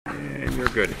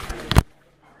good.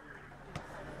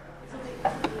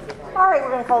 All right, we're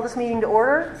going to call this meeting to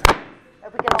order.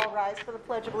 If we can all rise for the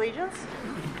Pledge of Allegiance.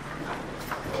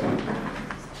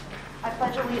 I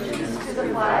pledge allegiance to the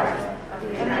flag of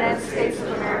the United States of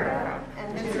America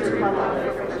and to the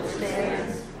republic for which it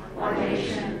stands, one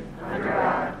nation, under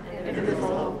God,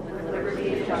 indivisible, with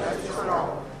liberty and justice for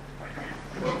all.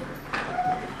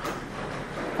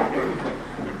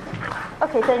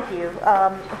 Okay, thank you.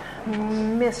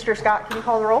 Mr. Scott, can you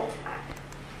call the roll?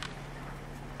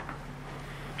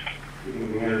 Good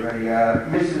evening, everybody.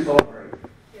 Mrs. Albright.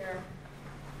 Here.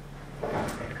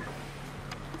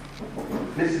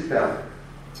 Mrs. Bell.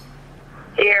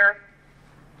 Here.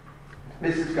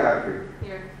 Mrs. Godfrey.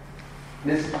 Here.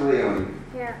 Mrs. Leone.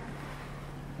 Here.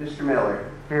 Mr. Miller.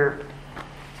 Here.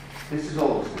 Mrs.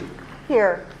 Olson.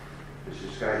 Here.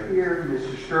 Mr. Scott here.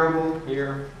 Mr. Strobel.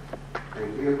 Here.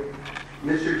 Thank you.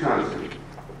 Mr. Thompson.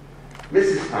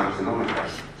 Mrs. Thompson. Oh my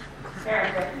gosh.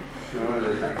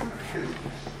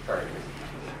 Sorry.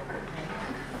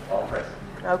 All present.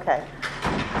 Okay.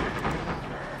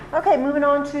 Okay, moving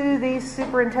on to the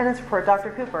superintendent's report.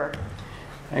 Dr. Cooper.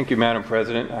 Thank you, Madam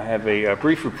President. I have a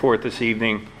brief report this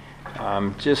evening.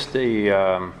 Just a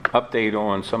update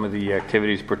on some of the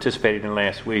activities participated in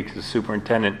last week. As the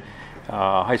superintendent,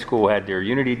 high school had their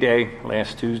Unity Day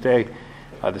last Tuesday,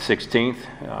 the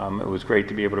 16th. It was great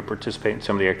to be able to participate in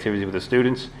some of the activities with the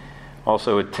students.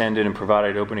 Also attended and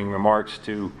provided opening remarks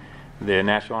to the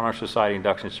National Honor Society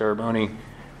induction ceremony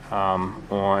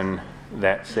on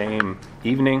that same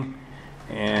evening,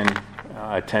 and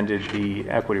attended the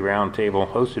Equity Roundtable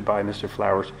hosted by Mr.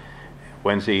 Flowers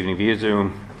Wednesday evening via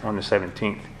Zoom on the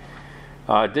 17th.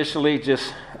 Additionally,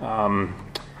 just some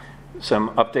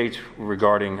updates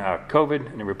regarding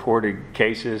COVID and the reported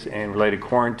cases and related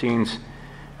quarantines,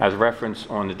 as referenced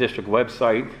on the district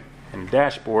website and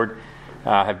dashboard,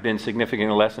 have been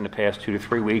significantly less in the past 2 to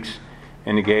 3 weeks,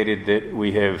 indicated that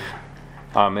we have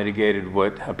mitigated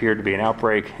what appeared to be an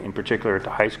outbreak, in particular at the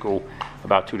high school,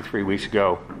 about 2 to 3 weeks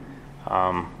ago,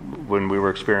 when we were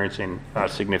experiencing a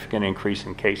significant increase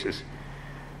in cases.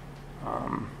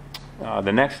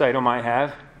 The next item I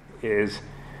have is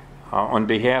on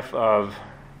behalf of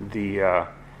the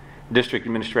district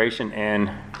administration and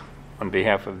on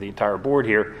behalf of the entire board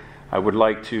here, I would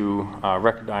like to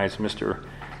recognize Mr.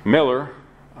 Miller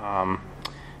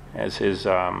as his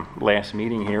last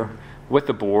meeting here with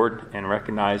the board, and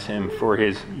recognize him for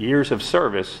his years of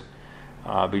service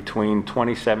between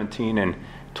 2017 and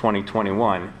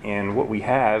 2021. And what we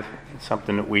have,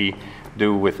 something that we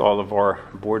do with all of our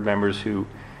board members who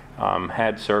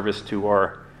had service to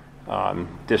our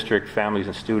district families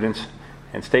and students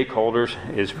and stakeholders,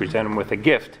 is present him with a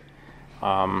gift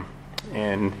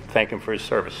and thank him for his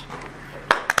service.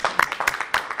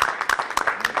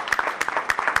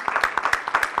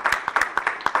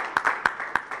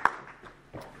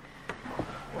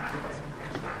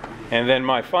 And then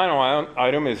my final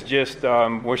item is just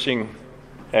wishing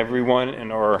everyone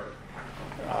in our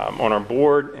on our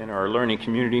board and our learning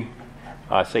community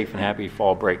a safe and happy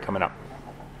fall break coming up.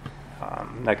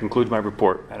 That concludes my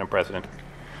report, Madam President.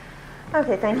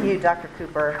 Okay, thank you, Dr.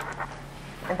 Cooper,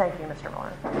 and thank you, Mr.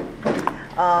 Miller.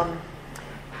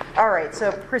 All right,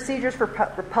 so procedures for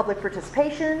public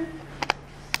participation.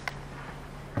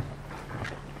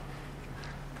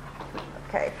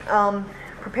 Okay.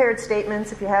 Prepared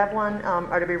statements, if you have one,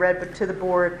 are to be read to the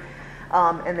board,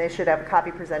 and they should have a copy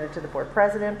presented to the board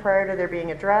president prior to their being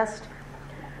addressed.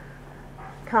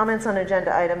 Comments on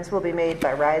agenda items will be made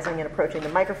by rising and approaching the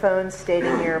microphone,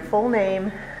 stating your full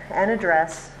name and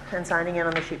address, and signing in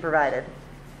on the sheet provided.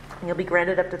 You'll be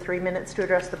granted up to 3 minutes to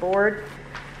address the board.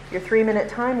 Your 3-minute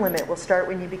time limit will start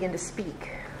when you begin to speak.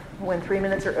 When 3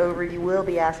 minutes are over, you will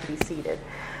be asked to be seated.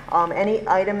 Any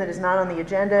item that is not on the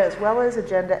agenda, as well as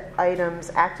agenda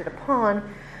items acted upon,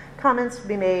 comments will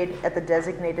be made at the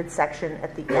designated section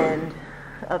at the end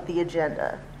of the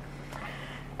agenda.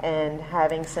 And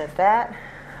having said that,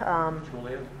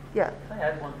 Julia, yeah. can I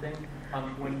add one thing?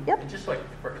 Yep. And just like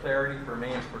for clarity for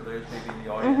me and for those maybe in the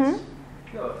audience,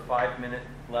 you have a 5-minute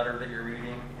letter that you're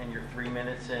reading and you're 3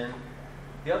 minutes in.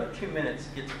 The other 2 minutes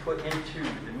gets put into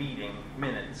the meeting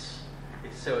minutes.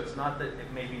 So it's not that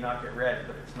it maybe not get read,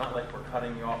 but it's not like we're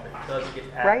cutting you off. It does get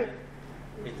added. Right.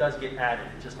 It does get added.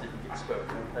 It just didn't get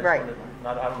spoken. Right.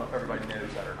 I don't know if everybody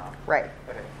knows that or not. Right.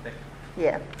 Okay. Thank you.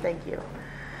 Yeah, thank you.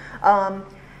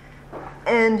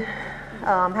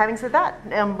 Having said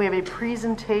that, we have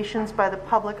presentations by the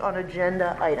public on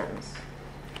agenda items.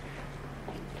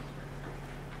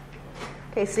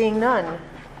 Okay, seeing none.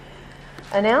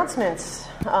 Announcements.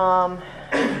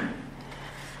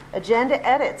 Agenda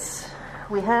edits.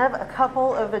 we have a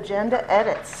couple of agenda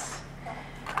edits.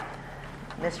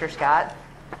 Mr. Scott.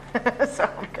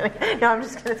 I'm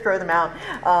just going to throw them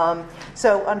out.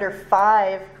 So under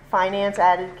 5, finance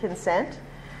added consent,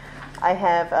 I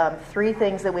have 3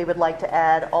 things that we would like to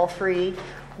add. All 3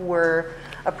 were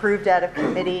approved out of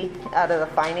the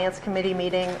finance committee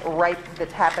meeting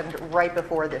that happened right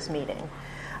before this meeting.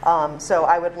 So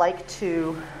I would like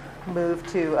to move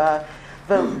to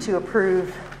vote to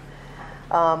approve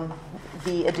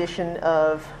the addition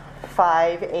of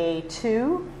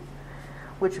 5A2,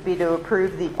 which would be to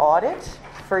approve the audit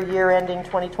for year ending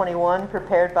 2021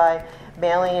 prepared by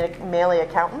Maley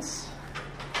Accountants.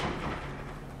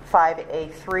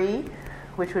 5A3,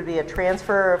 which would be a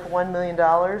transfer of $1 million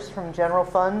from general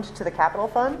fund to the capital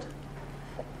fund.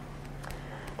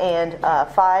 And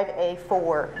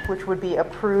 5A4, which would be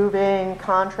approving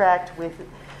contract with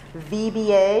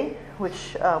VBA,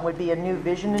 which would be a new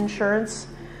vision insurance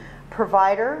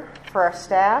provider for our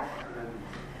staff,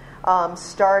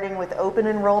 starting with open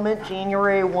enrollment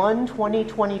January 1,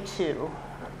 2022.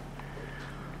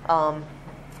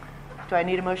 Do I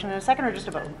need a motion in a second or just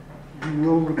a vote? You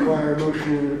will require a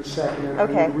motion in a second. And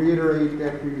Okay. I will reiterate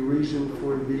that the reason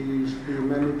for the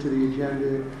amendment to the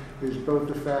agenda is both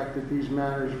the fact that these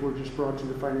matters were just brought to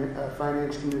the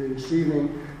Finance Committee this evening,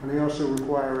 and they also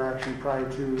require action prior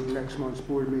to next month's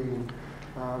board meeting.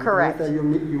 Correct. With that,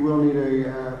 you will need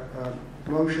a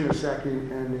motion, a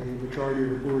second, and a majority of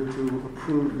the board to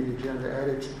approve the agenda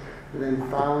edits. And then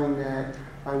following that,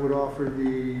 I would offer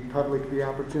the public the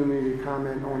opportunity to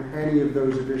comment on any of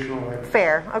those additional edits.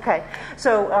 Fair. Okay.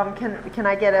 So can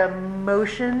I get a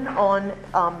motion on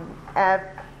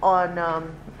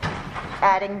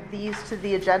adding these to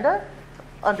the agenda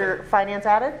under finance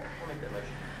added? I'll make that motion.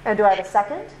 And do I have a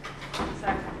second?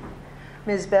 Second.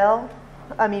 Ms.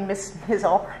 Ms.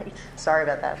 Albright. Sorry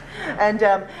about that.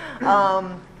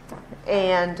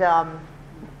 And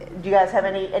do you guys have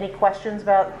any questions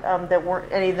about that weren't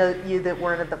any of you that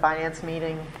weren't at the finance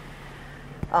meeting?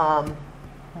 Want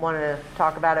to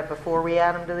talk about it before we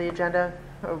add them to the agenda?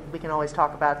 Or we can always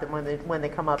talk about them when they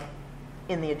come up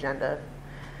in the agenda.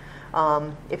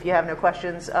 If you have no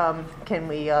questions, can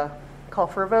we call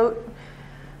for a vote?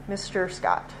 Mr.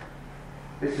 Scott.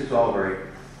 Mrs. Albright.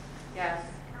 Yes.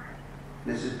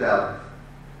 Mrs. Bell.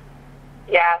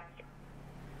 Yes.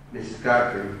 Mrs.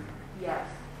 Godfrey. Yes.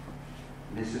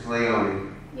 Mrs.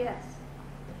 Leone. Yes.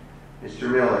 Mr.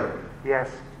 Miller. Yes.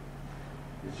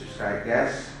 Mr. Scott,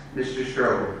 yes. Mr.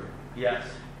 Strobel. Yes.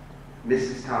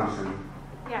 Mrs. Thompson.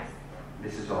 Yes.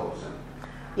 Mrs. Olson.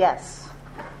 Yes.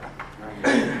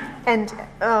 And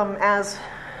as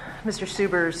Mr.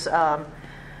 Subers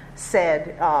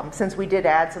said, since we did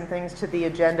add some things to the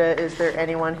agenda, is there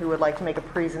anyone who would like to make a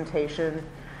presentation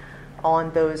on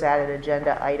those added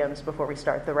agenda items before we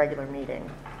start the regular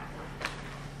meeting?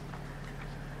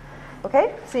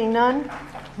 Okay, seeing none,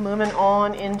 moving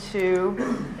on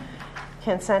into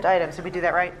consent items. Did we do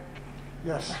that right?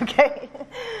 Yes. Okay.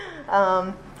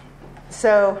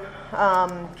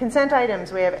 Consent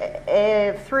items, we have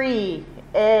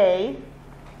 3A.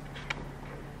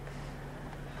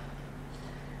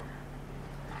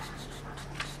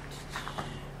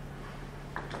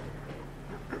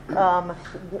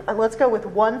 Let's go with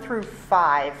 1 through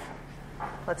 5.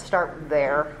 Let's start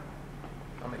there.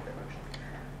 I'll make that motion.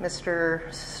 Mr.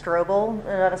 Strobel,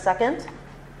 have a second?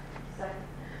 Second.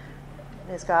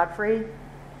 Ms. Godfrey?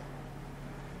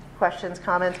 Questions,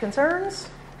 comments, concerns?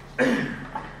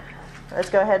 Let's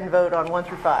go ahead and vote on 1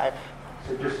 through 5.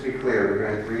 So just to be clear, we're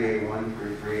going 3A1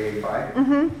 through 3A5?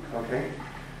 Mm-hmm. Okay.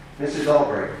 Mrs.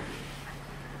 Albright.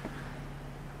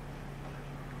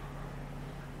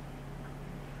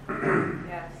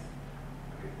 Yes.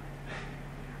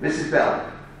 Mrs.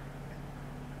 Bell.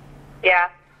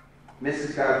 Yes.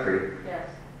 Mrs. Godfrey. Yes.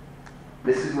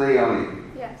 Mrs.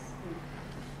 Leone. Yes.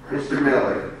 Mr.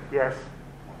 Miller. Yes.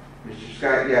 Mr.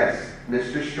 Scott, yes.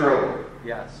 Mr. Strobel.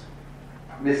 Yes.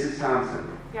 Mrs.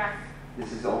 Thompson. Yes.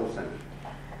 Mrs. Olson.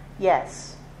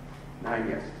 Yes. 9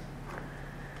 yeses.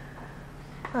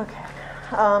 Okay.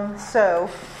 So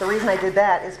the reason I did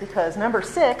that is because number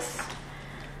 6,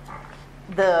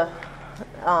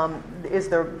 is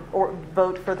the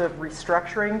vote for the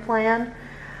restructuring plan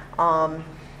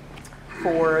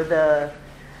for that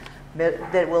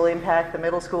will impact the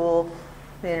middle school,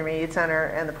 the intermediate center,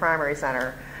 and the primary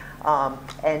center.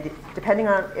 And depending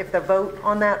on if the vote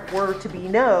on that were to be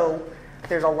no,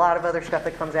 there's a lot of other stuff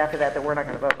that comes after that we're not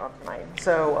going to vote on tonight.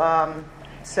 So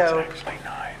It's actually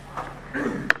 9.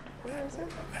 where is it?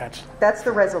 That's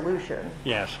the resolution.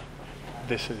 yes.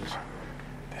 This is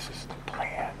the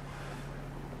plan.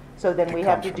 So then we It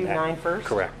have comes to from do that. 9 first?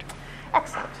 Correct.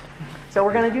 Excellent. So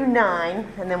we're going to do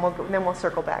 9, and then we'll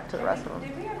circle back to the rest of them.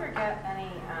 Did we ever get any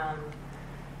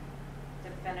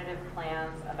definitive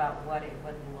plans about what it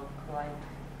would look like?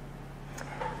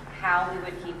 How we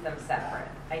would keep them separate?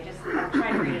 I'm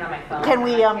trying to read it on my phone. Can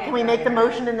we make the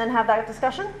motion and then have that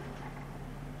discussion? You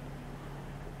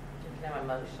can have a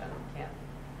motion.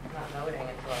 I'm not voting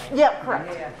until Yeah,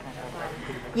 correct.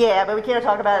 Yeah, but we can't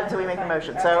talk about it until we make the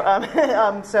motion. So,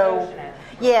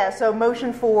 so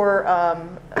motion for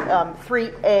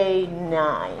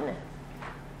 3A9,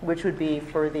 which would be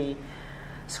for the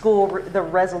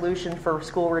resolution for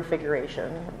school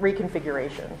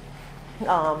reconfiguration. Can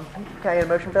I get a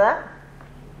motion for that?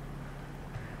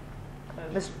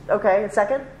 Okay, a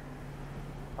second?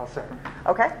 I'll second.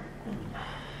 Okay.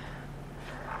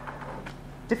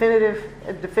 Definitive. I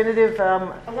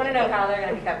want to know how they're going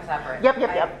to be kept separate. Yep.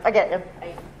 I get you.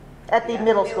 At the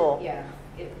middle school. Yeah.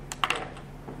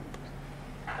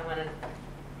 I want to.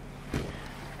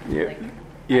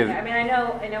 Yeah. I mean, I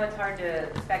know it's hard to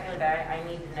speculate, but I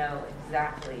need to know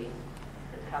exactly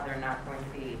how they're not going to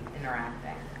be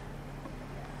interacting.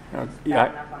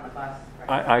 Enough on the bus.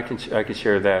 Right? I can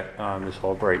share that, Ms.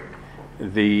 Albright.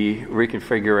 The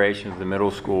reconfiguration of the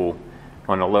middle school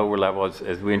on the lower level,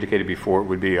 as we indicated before, it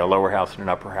would be a lower house and an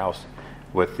upper house,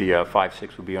 with the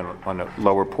 5-6 would be on the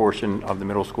lower portion of the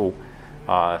middle school.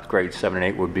 Grades 7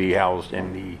 and 8 would be housed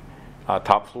in the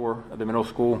top floor of the middle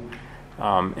school.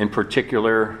 In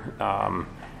particular,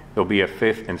 there'll be a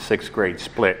 5th and 6th grade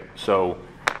split. So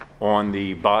on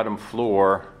the bottom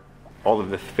floor, all of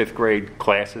the 5th grade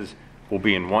classes will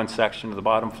be in one section of the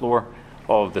bottom floor.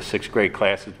 All of the 6th grade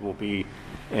classes will be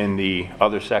in the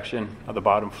other section of the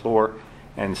bottom floor,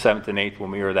 and 7th and 8th will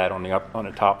mirror that on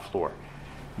the top floor.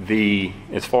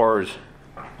 As far as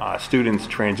students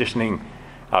transitioning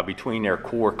between their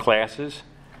core classes,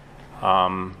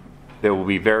 there will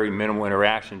be very minimal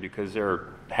interaction because they're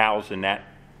housed in that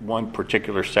one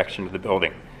particular section of the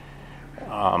building.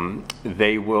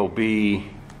 They will be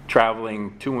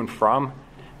traveling to and from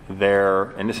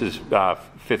their, and this is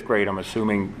 5th grade, I'm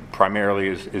assuming primarily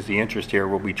is the interest here,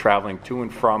 will be traveling to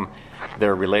and from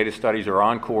their related studies or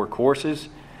encore courses.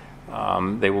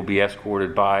 They will be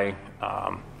escorted by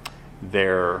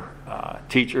their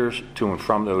teachers to and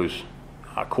from those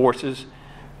courses,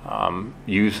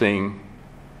 using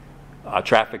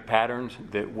traffic patterns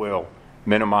that will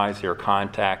minimize their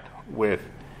contact with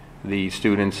the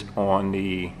students on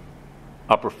the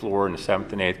upper floor in the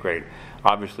 7th and 8th grade.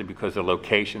 Obviously, because the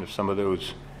location of some of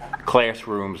those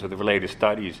classrooms or the related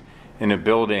studies in the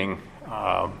building,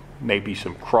 may be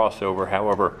some crossover,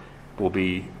 however, will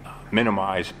be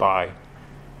minimized by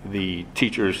the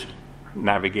teachers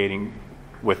navigating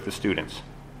with the students.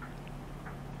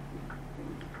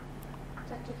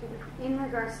 Dr. Cooper, in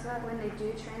regards to that, when they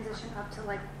do transition up to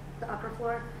like the upper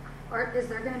floor, or is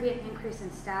there going to be an increase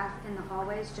in staff in the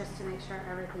hallways just to make sure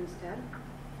everything's good?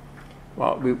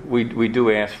 Well, we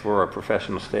do ask for our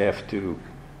professional staff to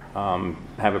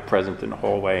have it present in the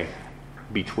hallway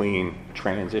between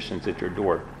transitions at their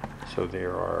door, so they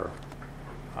are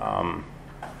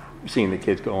seeing the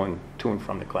kids going to and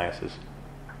from the classes.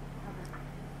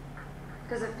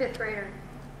 Because a 5th grader,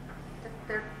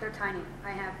 they're tiny.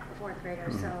 I have a 4th grader,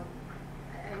 so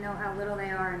I know how little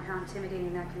they are and how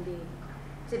intimidating that can be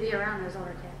to be around those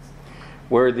older kids.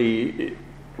 Where the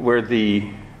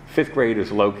 5th grade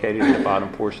is located in the bottom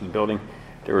portion of the building,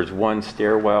 there is one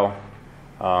stairwell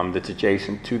that's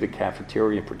adjacent to the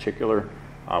cafeteria in particular,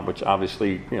 which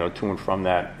obviously, to and from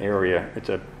that area, it's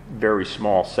a very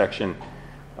small section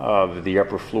of the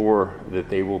upper floor that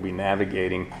they will be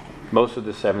navigating. Most of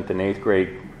the 7th and 8th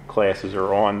grade classes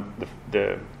are on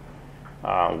the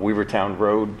Weavertown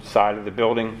Road side of the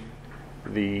building.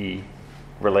 The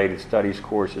related studies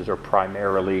courses are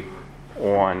primarily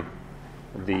on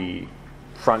the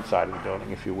front side of the building,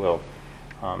 if you will.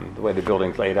 The way the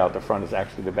building's laid out, the front is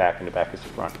actually the back and the back is the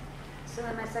front. So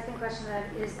then my second question then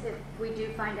is, if we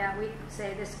do find out, we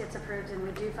say this gets approved and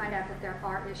we do find out that there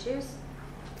are issues,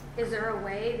 is there a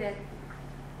way that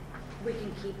we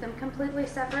can keep them completely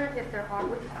separate if there are?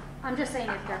 I'm just saying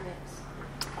if there is.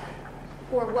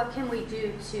 Or what can we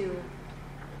do to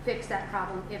fix that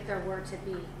problem if there were to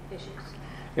be issues?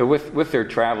 Yeah, with their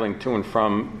traveling to and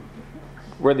from,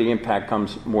 where the impact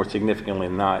comes more significantly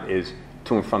than not is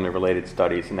to and from the related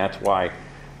studies, and that's why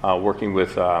working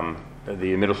with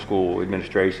the middle school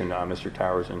administration, Mr.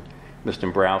 Towers and Ms.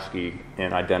 Dombrowski,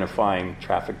 in identifying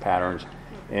traffic patterns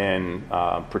in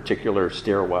particular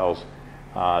stairwells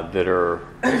that are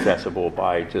accessible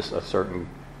by just a certain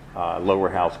lower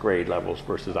house grade levels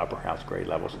versus upper house grade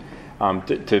levels.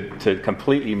 To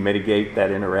completely mitigate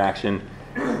that interaction,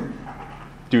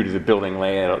 due to the building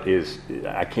layout is,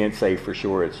 I can't say for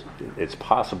sure it's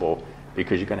possible,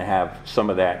 because you're going to have some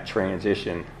of that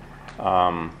transition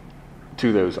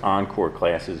to those encore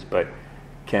classes, but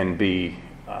can be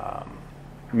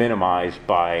minimized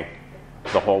by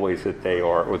the hallways that they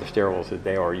are, or the stairwells that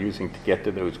they are using to get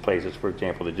to those places. For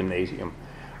example, the gymnasium,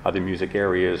 the music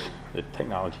areas, the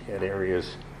technology ed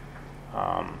areas,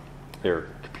 their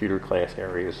computer class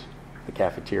areas, the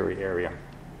cafeteria area.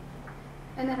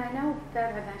 And then I know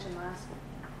that I mentioned last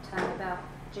time about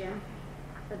gym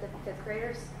for the 5th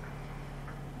graders.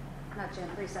 Not gym,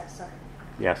 recess, sorry.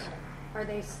 Yes. Are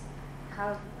they,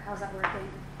 how's that working?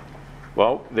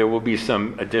 Well, there will be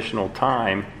some additional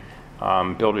time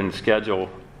built in the schedule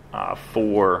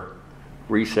for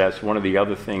recess. One of the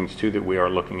other things, too, that we are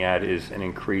looking at is an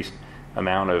increased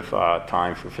amount of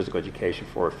time for physical education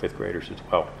for 5th graders as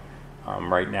well.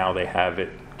 Right now, they have it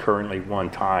currently one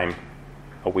time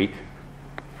a week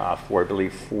for, I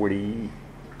believe,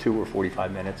 42 or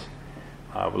 45 minutes.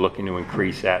 We're looking to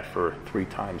increase that for 3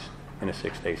 times in a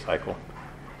 6-day cycle.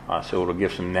 So it'll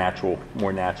give some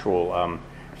more natural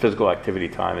physical activity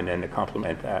time, and then to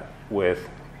complement that with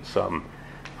some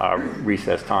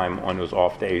recess time on those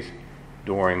off days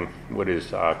during what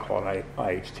is called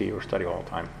IHT, or study hall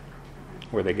time,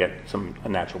 where they get a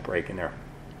natural break in there.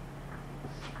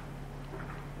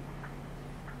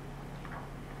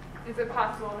 Is it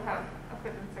possible to have a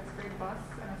 5th and 6th grade bus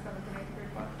and a 7th and 8th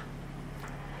grade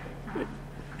bus?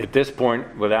 At this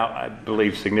point, without, I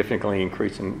believe, significantly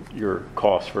increasing your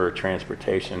costs for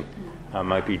transportation,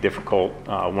 might be difficult.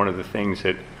 One of the things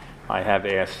that I have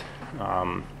asked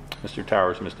Mr.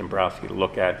 Towers and Mr. Dombrowski to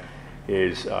look at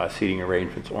is seating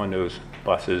arrangements on those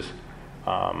buses,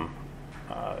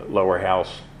 lower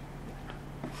house,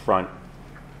 front,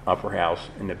 upper house,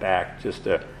 in the back, just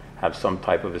to have some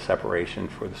type of a separation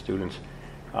for the students,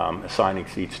 assigning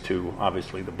seats to,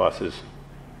 obviously, the buses.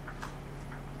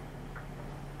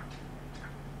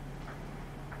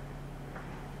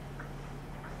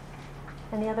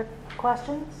 Any other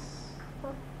questions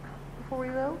before we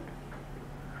vote?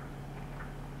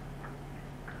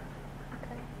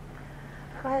 Okay.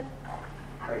 Go ahead.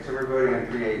 All right, so we're voting on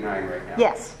 389 right now?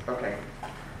 Yes. Okay.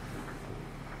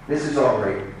 Mrs.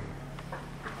 Albright.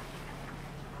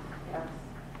 Yes.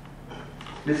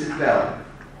 Mrs. Bell.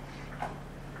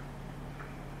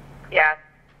 Yes.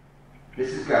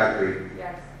 Mrs. Godfrey.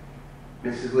 Yes.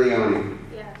 Mrs. Leone.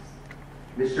 Yes.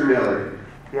 Mr. Miller.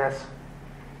 Yes.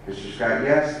 Mr. Scott,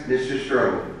 yes. Mr.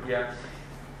 Strobel. Yes.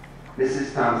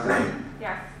 Mrs. Thompson.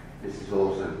 Yes. Mrs.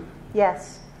 Olson.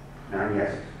 Yes. 9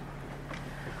 yes.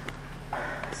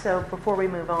 So before we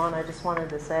move on, I just wanted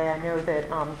to say, I know that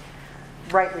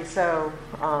rightly so,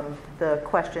 the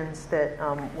questions that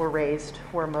were raised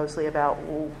were mostly about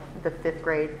the 5th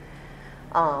grade,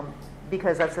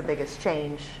 because that's the biggest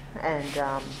change, and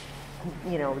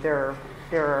there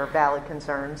are valid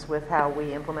concerns with how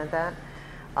we implement that.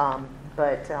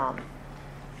 But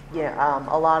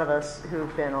a lot of us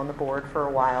who've been on the board for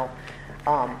a while,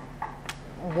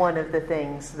 one of the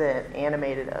things that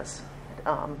animated us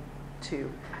to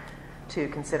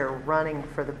consider running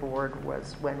for the board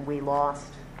was when we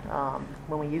lost,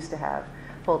 when we used to have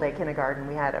full-day kindergarten.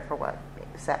 We had it for what,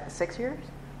 6 years,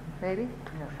 maybe?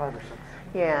 Yeah, 5 or 6.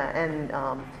 Yeah, and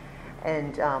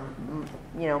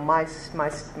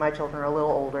my children are a little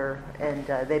older, and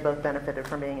they both benefited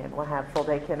from being able to have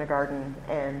full-day kindergarten,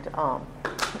 and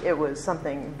it was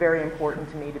something very important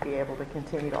to me to be able to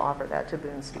continue to offer that to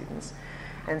Boone students.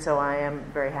 And so I am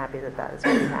very happy that that is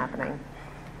really happening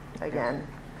again.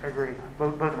 I agree.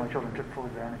 Both of my children took full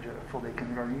advantage of full-day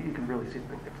kindergarten. You can really see the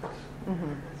big difference.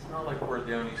 Mm-hmm. It's not like we're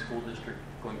the only school district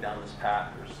going down this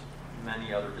path. There's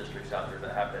many other districts out there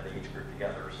that have that age group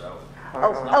together. So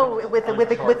with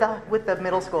the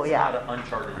middle school, yeah. It's not an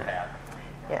uncharted path.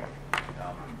 Yeah.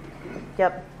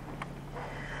 Yep.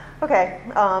 Okay.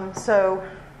 So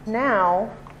now,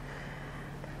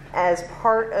 as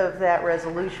part of that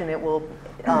resolution, it will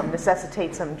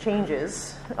necessitate some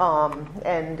changes,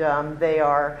 and they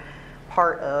are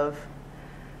part of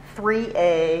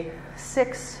 3A,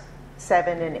 6,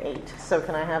 7, and 8. So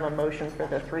can I have a motion for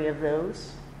the 3 of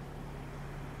those?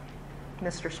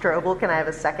 Mr. Strobel, can I have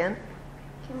a second?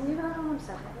 Can we vote on them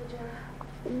separately, Joe?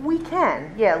 We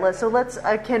can, yeah.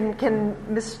 Can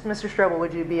Mr. Strobel,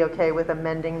 would you be okay with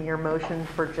amending your motion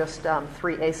for just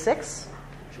 3A6?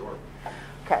 Sure.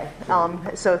 Okay.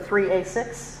 So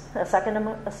 3A6. A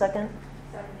second. Second.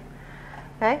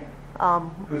 Okay.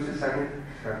 Who's the second?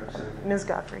 Ms.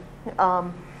 Godfrey.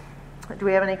 Do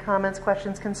we have any comments,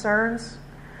 questions, concerns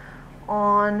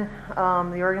on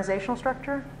the organizational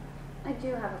structure? I do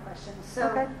have a question. So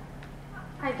Okay.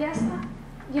 I guess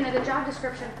you know, the job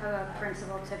description of a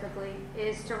principal typically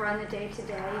is to run the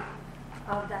day-to-day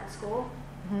of that school.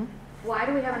 Mhm. Why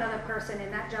do we have another person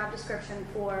in that job description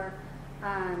for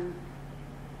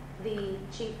the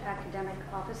chief academic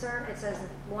officer? It says that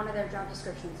one of their job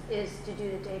descriptions is to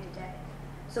do the day-to-day.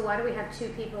 So why do we have two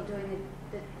people doing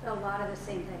a lot of the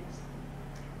same things?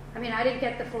 I mean, I didn't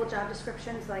get the full job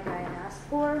descriptions like I had asked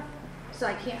for, so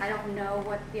I don't know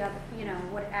what the other, you know,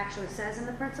 what it actually says in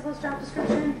the principal's job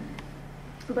description,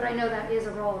 but I know that is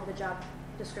a role of the job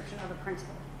description of a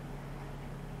principal.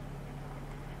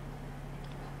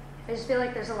 I just feel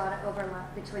like there's a lot of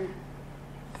overlap between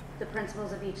the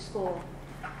principals of each school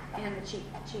and the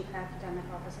chief academic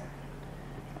officer.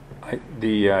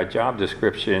 The job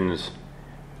descriptions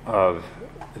of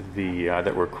the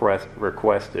that were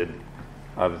requested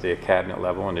of the cabinet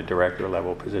level and the director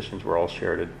level positions were all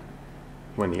shared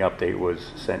when the update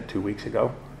was sent 2 weeks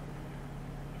ago.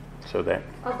 So that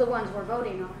Of the ones we're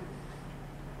voting on.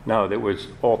 no, that was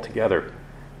all together.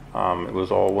 It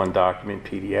was all one document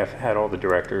PDF. Had all the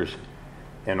directors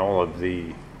and all of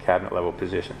the cabinet level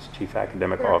positions: chief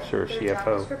academic officer, Their CFO.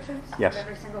 job descriptions? Yes. Of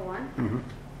every single one?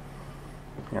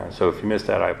 Mm-hmm. Yeah. So if you missed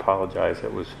that, I apologize.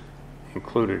 It was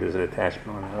included as an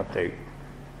attachment on an update.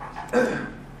 Yeah,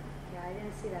 I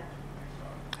didn't see that.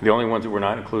 The only ones that were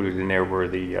not included in there were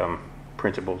the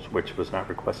principals, which was not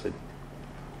requested.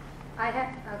 Okay.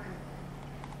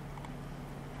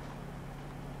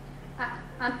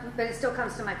 But it still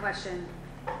comes to my question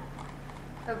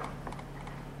of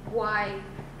why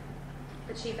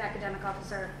the chief academic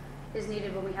officer is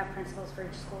needed when we have principals for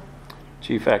each school.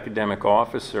 Chief academic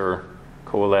officer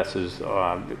coalesces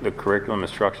the curriculum,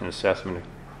 instruction, assessment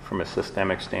from a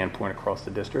systemic standpoint across the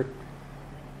district.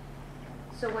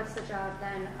 So what's the job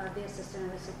then of the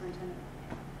assistant of the superintendent?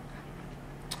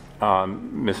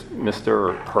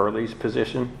 Mr. Hurley's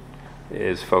position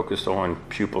is focused on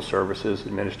pupil services,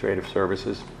 administrative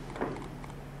services,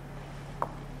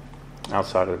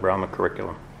 outside of the realm of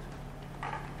curriculum.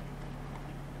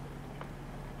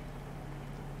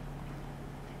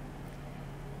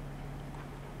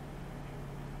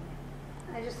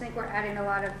 I just think we're adding a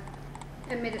lot of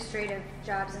administrative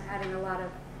jobs and adding a lot of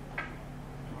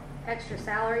extra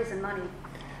salaries and money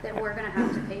that we're going to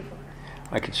have to pay for.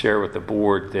 I could share with the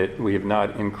board that we have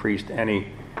not increased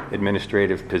any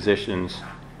administrative positions.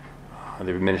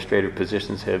 The administrative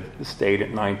positions have stayed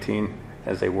at 19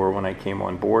 as they were when I came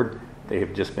on board. They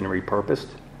have just been repurposed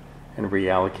and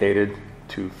reallocated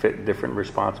to fit different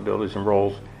responsibilities and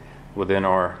roles within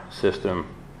our system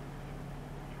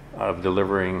of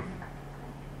delivering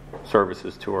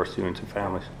services to our students and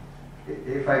families.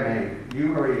 If I may,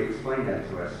 you already explained that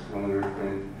to us when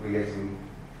we had some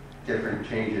different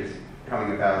changes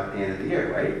coming about at the end of the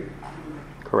year, right?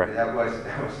 Correct. That was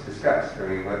discussed. I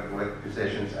mean, what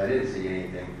positions? I didn't see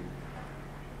anything.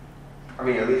 I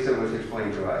mean, at least it was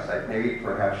explained to us. Maybe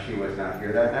perhaps she was not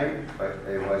here that night, but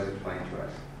it was explained to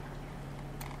us.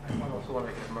 I also want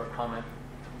to make a comment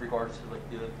in regards to like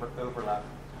the overlap.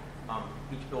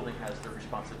 Each building has their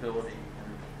responsibility,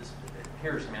 and this it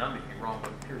appears to me, I may be wrong,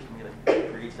 but it appears to me that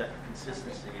it creates that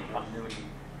consistency and continuity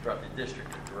throughout the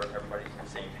district, where everybody's on the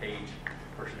same page,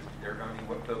 versus they're only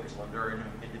focused on their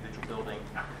individual building.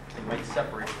 They might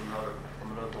separate from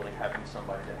another building, having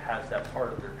somebody that has that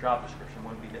part of their job description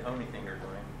wouldn't be the only thing they're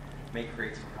doing. May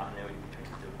create some continuity between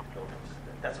the two buildings.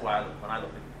 That's why when I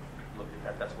looked at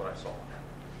that, that's what I saw.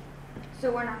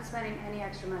 So we're not spending any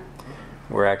extra money?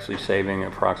 We're actually saving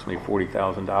approximately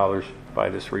 $40,000 by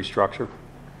this restructure.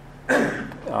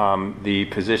 The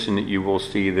position that you will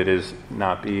see that is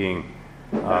not being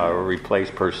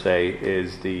replaced per se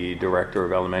is the Director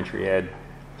of Elementary Ed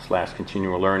 /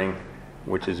 Continual Learning,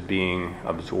 which is being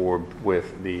absorbed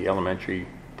with the Elementary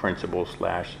Principal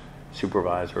 /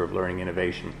 Supervisor of Learning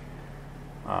Innovation.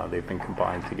 They've been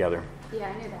combined together. Yeah,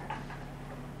 I knew that.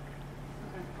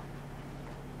 Okay.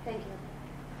 Thank you.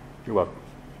 You're welcome.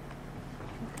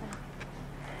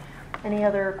 Any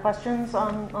other questions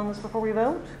on this before we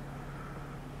vote?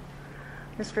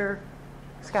 Mr.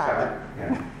 Scott?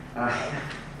 Yeah.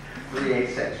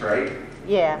 386, right?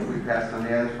 Yeah. We passed on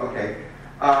the others? Okay.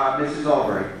 Mrs.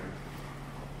 Albright.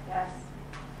 Yes.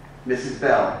 Mrs.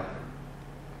 Bell.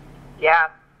 Yeah.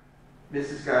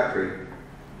 Mrs. Godfrey.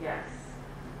 Yes.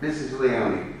 Mrs.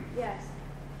 Leone. Yes.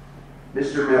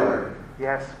 Mr. Miller.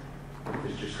 Yes.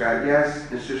 Mr. Scott, yes.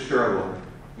 Mr. Sturgill.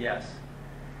 Yes.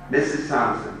 Mrs.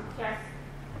 Thompson. Yes.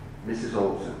 Mrs.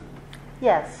 Olson.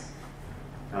 Yes.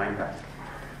 9 passed.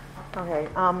 Okay.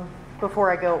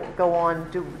 Before I go on,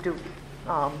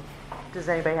 does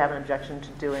anybody have an objection to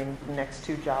doing the next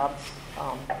two jobs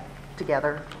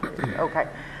together? Okay.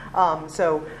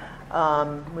 So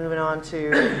Moving on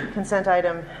to consent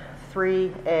item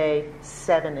 3A,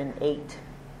 7, and 8.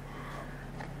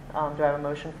 Do I have a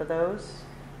motion for those?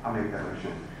 I'll make that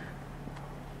motion.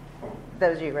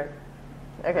 That was you, right?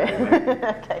 Okay.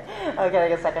 Okay. Okay, I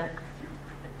get a second.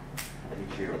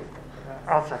 Thank you.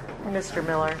 I'll second. Mr.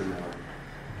 Miller. Mr. Miller.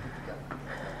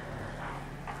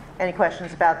 Any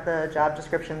questions about the job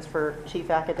descriptions for Chief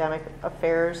Academic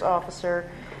Affairs Officer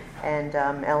and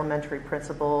Elementary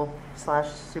Principal /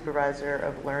 Supervisor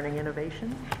of Learning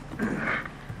Innovation?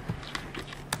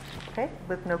 Okay,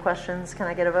 with no questions, can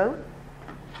I get a vote?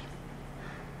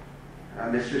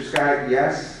 Mr. Scott,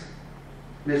 yes.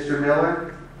 Mr.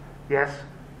 Miller? Yes.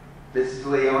 Mrs.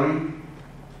 Leone?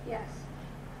 Yes.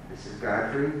 Mrs.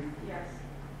 Godfrey? Yes.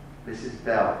 Mrs.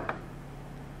 Bell?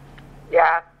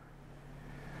 Yes.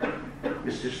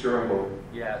 Mr. Strobel?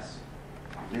 Yes.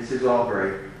 Mrs.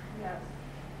 Albright? Yes.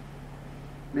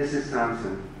 Mrs.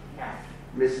 Thompson? Yes.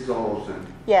 Mrs.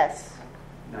 Olson? Yes.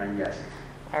 9 yeses.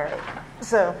 All right.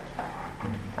 So,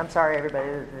 I'm sorry, everybody.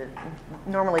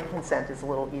 Normally, consent is a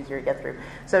little easier to get through.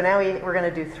 So now we're going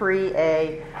to do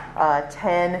 3A,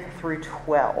 10 through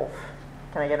 12.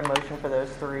 Can I get a motion for those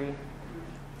three?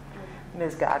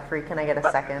 Ms. Godfrey, can I get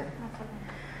a second?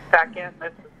 Second,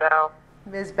 Mrs. Bell.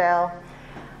 Ms. Bell?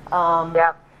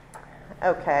 Yep.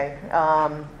 Okay.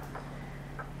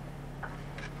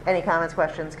 Any comments,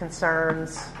 questions,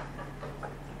 concerns?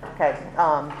 Okay.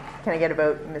 Can I get a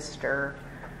vote, Mr.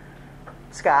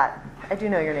 Scott? I do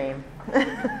know your name.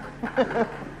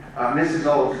 Mrs.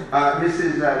 Olson?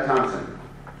 Mrs. Thompson?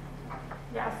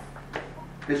 Yes.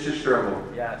 Mr.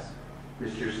 Strobel? Yes.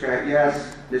 Mr. Scott,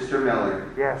 yes. Mr. Miller?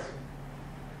 Yes.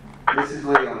 Mrs.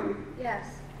 Leone? Yes.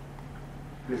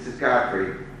 Mrs.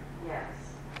 Godfrey? Yes.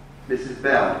 Mrs.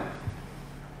 Bell?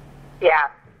 Yes.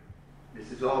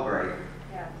 Mrs. Albright?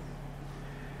 Yes.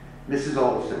 Mrs.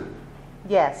 Olson?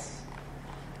 Yes.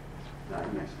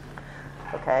 9 yeses.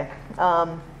 Okay.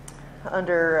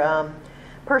 Under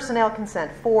personnel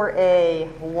consent, 4A,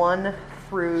 1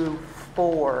 through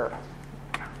 4.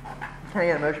 Can I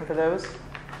get a motion for those?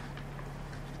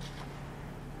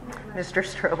 Mr.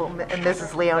 Strobel and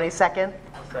Mrs. Leone, second.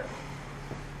 Second.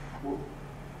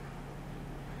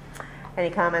 Any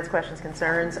comments, questions,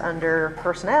 concerns under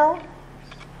personnel?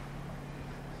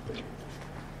 Can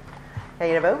I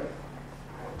get a vote?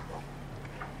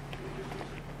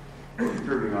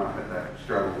 Threw me off at that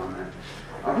struggle on that.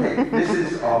 Okay,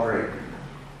 Mrs. Albright.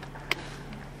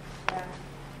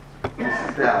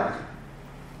 Mrs. Bell.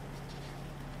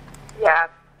 Yes.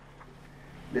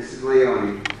 Mrs.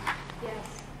 Leone.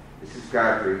 Yes. Mrs.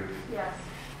 Godfrey. Yes.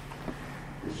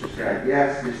 Mr. Scott,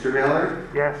 yes. Mr. Miller.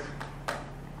 Yes.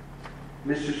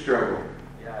 Mr. Strobel.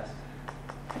 Yes.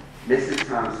 Mrs.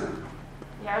 Thompson.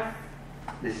 Yes.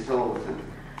 Mrs. Olson.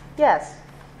 Yes.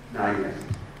 9 yeses.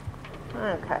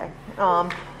 Okay.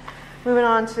 Moving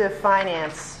on to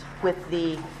finance with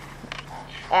the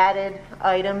added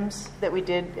items that we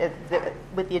did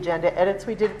with the agenda edits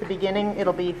we did at the beginning.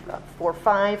 It'll be for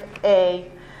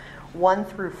 5A, 1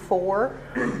 through 4.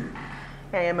 Can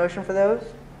I get a motion for those?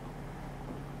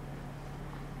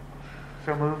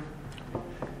 So moved.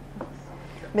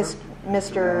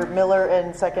 Mr. Miller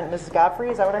and second Mrs.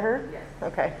 Godfrey, is that what I heard? Yes.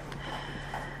 Okay.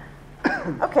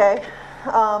 Okay.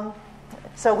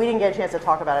 So we didn't get a chance to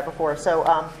talk about it before. So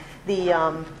the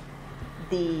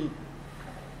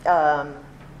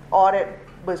audit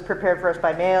was prepared for us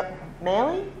by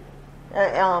Maley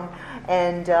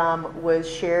and was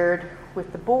shared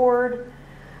with the board.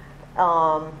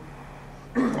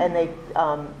 And they,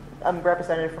 a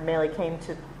representative from Maley came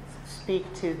to speak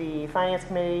to the Finance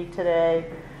Committee today.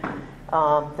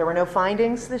 There were no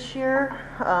findings this year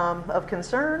of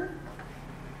concern,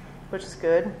 which is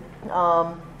good.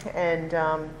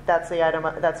 That's the item.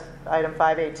 That's item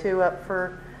 5A2 up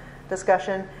for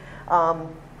discussion.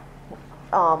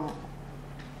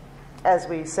 As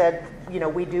we said,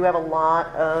 we do have a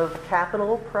lot of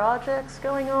capital projects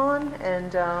going on,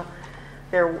 and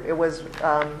it was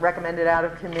recommended out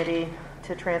of committee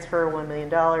to transfer $1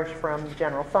 million from the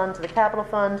general fund to the capital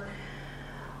fund,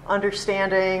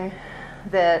 understanding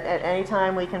that at any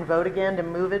time we can vote again to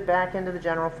move it back into the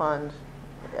general fund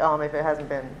if it hasn't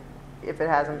been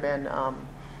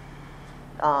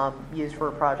used for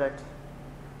a project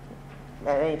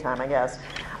at any time, I guess.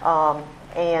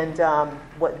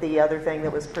 What the other thing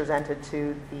that was presented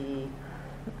to the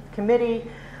committee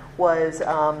was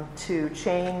to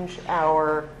change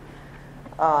our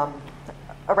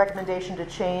a recommendation to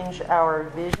change our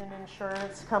vision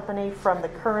insurance company from the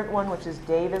current one, which is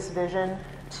Davis Vision,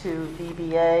 to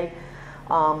VBA.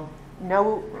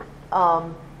 No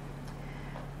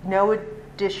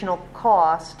additional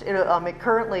cost. It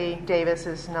currently, Davis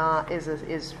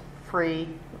is free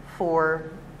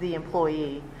for the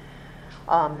employee.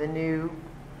 The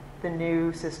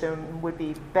new system would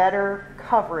be better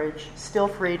coverage, still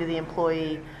free to the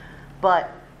employee,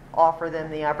 but offer them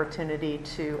the opportunity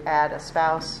to add a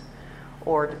spouse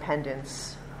or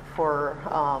dependents for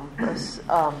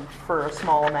a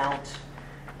small amount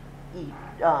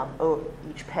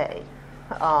each pay,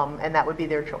 and that would be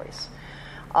their choice.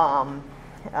 And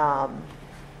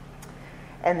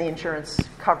the insurance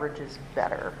coverage is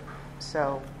better.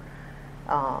 So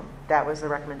that was the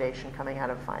recommendation coming out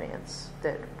of finance,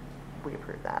 that we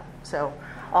approved that. So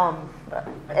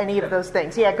any of those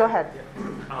things. Yeah, go ahead.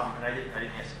 And I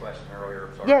didn't ask the question earlier.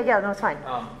 Sorry. Yeah, no, it's fine.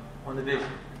 On the vision,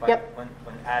 Yep. when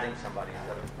adding somebody,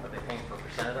 are they paying for a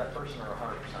percent of that person or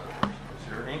 100% of the person? Is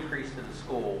there an increase to the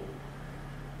school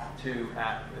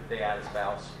if they add a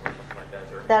spouse or something like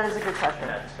that? That is a good question.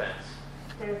 That expense.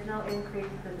 There's no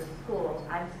increase to the school.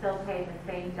 I'm still paying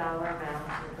the same dollar amount.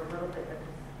 It's a little bit,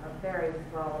 a very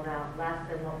small amount, less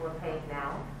than what we're paying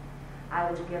now. I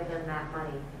would give them that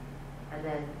money, and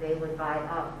then they would buy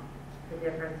up the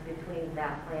difference between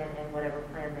that plan and whatever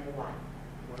plan they want.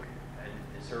 And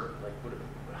is there, like, would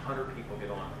 100 people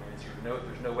get on? I mean,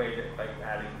 there's no way that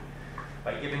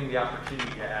by giving the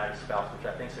opportunity to add a spouse, which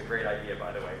I think is a great idea,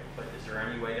 by the way, but is there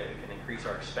any way that we can increase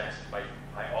our expense by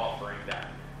offering that?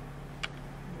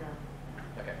 No.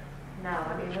 Okay. No,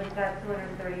 I mean, we've got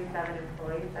 237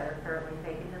 employees that are currently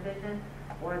taking the vision,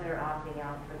 or they're opting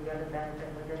out for the other benefit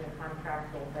within the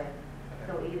contractual thing.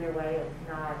 So either way, it's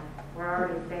not, we're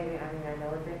already saving, I mean, I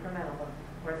know it's incremental, but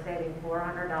we're saving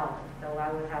 $400. So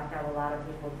I would have to have a lot of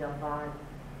people jump on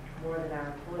more than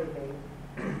our employee base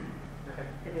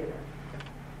to do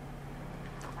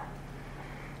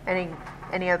that.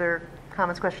 Any other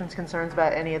comments, questions, concerns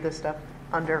about any of this stuff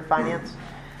under finance?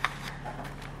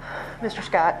 Mr.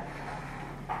 Scott.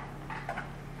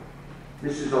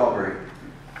 Mrs. Albright.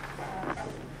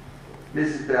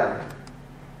 Mrs. Bell.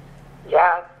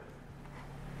 Yes.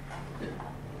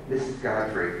 Mrs.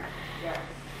 Godfrey. Yes.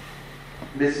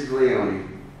 Mrs.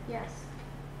 Leone. Yes.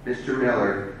 Mr.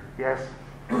 Miller. Yes.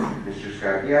 Mr.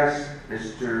 Scott, yes.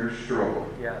 Mr. Strobel.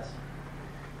 Yes.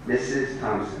 Mrs.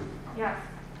 Thompson. Yes.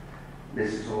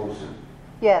 Mrs. Olson.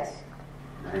 Yes.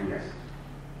 9 yes.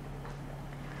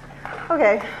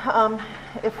 Okay,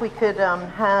 if we could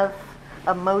have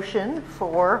a motion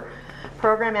for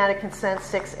program added consent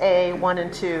 6A, 1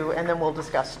 and 2, and then we'll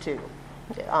discuss 2.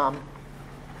 Can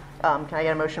I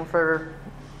get a motion for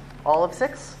all of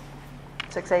 6?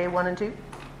 6A, 1 and 2?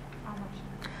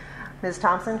 Ms.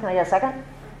 Thompson, can I get a second?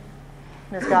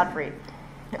 Ms. Godfrey.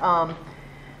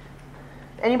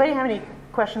 Anybody have any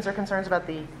questions or concerns about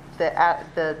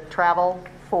the travel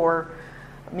for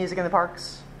Music in the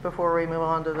Parks before we move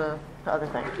on to the other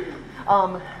thing?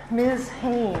 Ms.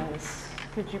 Haynes,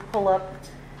 could you pull up?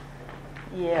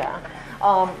 Yeah.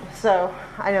 So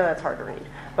I know that's hard to read,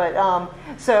 but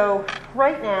so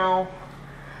right now,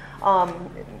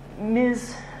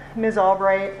 Ms.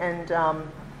 Albright and I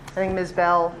think Ms.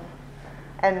 Bell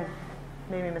and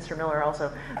maybe Mr. Miller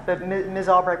also, but Ms.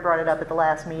 Albright brought it up at the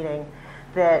last meeting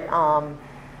that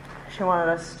she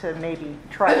wanted us to maybe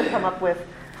try to come up with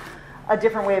a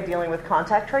different way of dealing with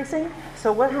contact tracing.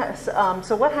 So what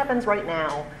happens right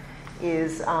now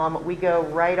is we go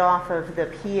right off of the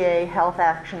PA Health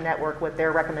Action Network, what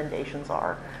their recommendations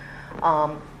are,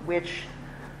 which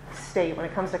state when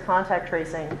it comes to contact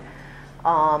tracing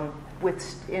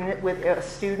with a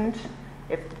student,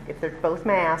 if they're both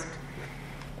masked,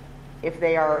 if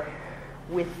they are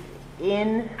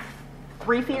within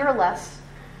 3 feet or less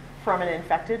from an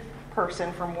infected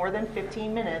person for more than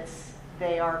 15 minutes,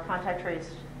 they are contact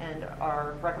traced and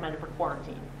are recommended for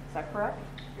quarantine. Is that correct?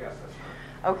 Yes, that's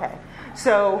right. Okay.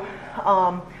 So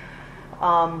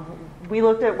we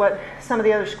looked at what some of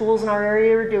the other schools in our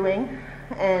area are doing,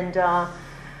 and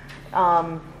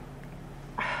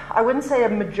I wouldn't say a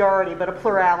majority, but a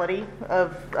plurality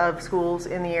of schools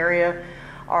in the area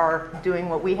are doing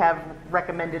what we have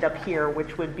recommended up here,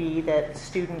 which would be that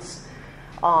students,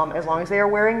 as long as they are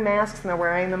wearing masks and they're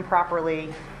wearing them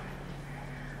properly,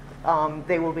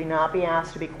 they will not be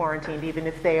asked to be quarantined, even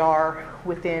if they are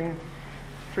within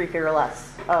 3 feet or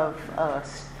less of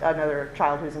another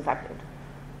child who's infected.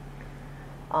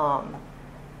 I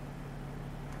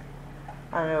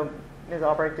don't know, Ms.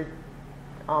 Albright,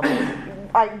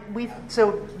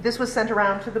 so this was sent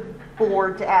around to the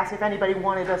board to ask if anybody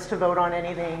wanted us to vote on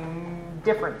anything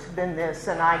different than this,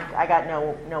 and I got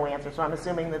no answer. So I'm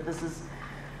assuming that this is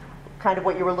kind of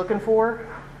what you were looking for.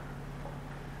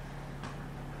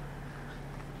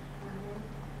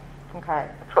 Okay.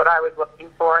 That's what I was looking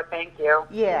for. Thank you.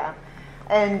 Yeah,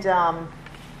 and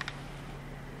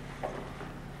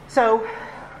so,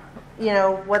 you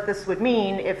know, what this would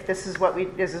mean if this is what we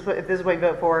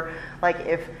vote for, like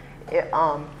if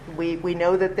we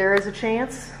know that there is a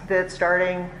chance that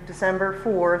starting December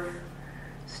 4th,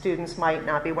 students might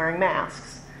not be wearing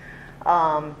masks,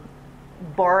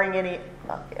 barring any,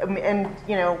 and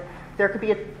you know. There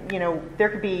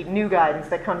could be new guidance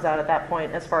that comes out at that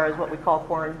point as far as what we call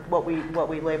what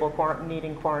we label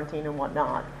needing quarantine and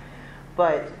whatnot.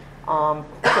 But so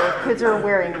if kids aren't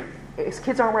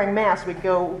wearing masks, we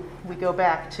go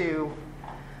back to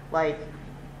like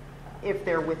if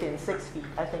they're within 6 feet.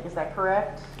 I think, is that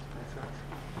correct?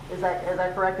 Is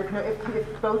that correct?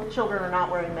 If both children are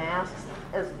not wearing masks,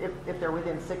 if they're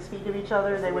within 6 feet of each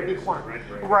other, they would be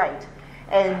quarantined. Right.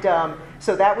 And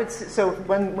so that would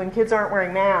when kids aren't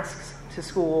wearing masks to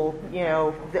school, you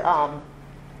know,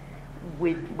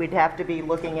 we'd have to be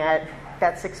looking at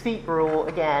that 6 feet rule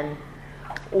again,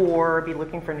 or be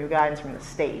looking for new guidance from the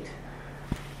state.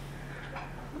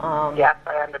 Yes,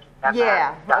 I understand.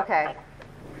 Yeah. That. Okay.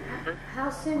 How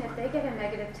soon, if they get a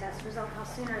negative test result, how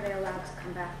soon are they allowed to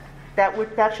come back?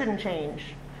 That shouldn't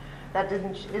change.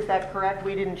 Is that correct?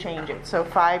 We didn't change it. So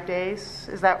 5 days.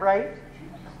 Is that right?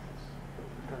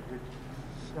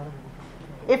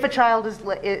 If a child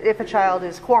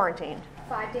is quarantined.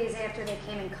 5 days after they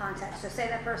came in contact. So say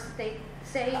that person,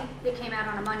 say it came out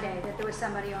on a Monday that there was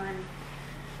somebody on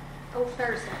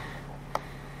Thursday,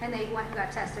 and they went and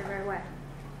got tested right away.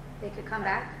 They could come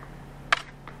back.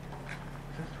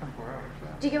 That's 24 hours.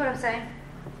 Yeah. Do you get what I'm saying?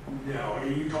 No, are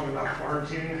you talking about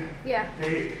quarantine? Yeah.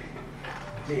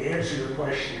 To answer your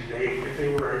question, if they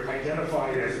were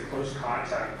identified as a close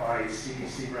contact by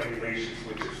CDC regulations,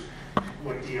 which is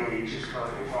what DOH is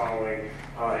currently following,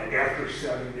 after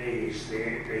 7 days,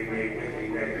 they may with a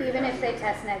negative. Even test. if they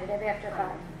test negative after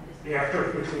 5? After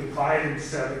between 5 and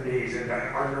 7 days, and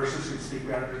our nurses can speak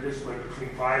better to this, but between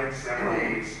 5 and 7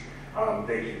 days,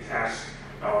 they can test,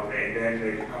 and then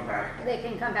they can come back. They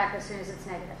can come back as soon as it's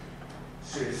negative. As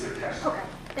soon as they're tested. Okay,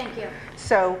 thank you.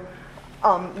 So,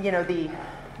 you know,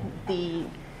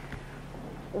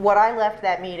 what I left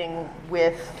that meeting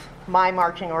with, my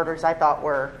marching orders, I thought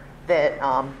were that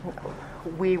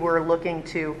we were looking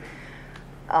to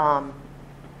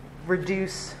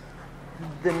reduce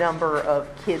the number of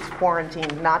kids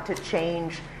quarantined, not to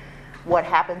change what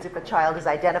happens if a child is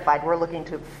identified. We're looking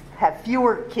to have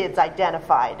fewer kids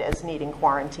identified as needing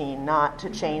quarantine, not to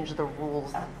change the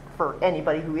rules for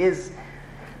anybody who is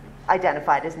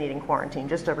identified as needing quarantine,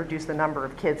 just to reduce the number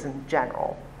of kids in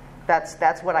general. That's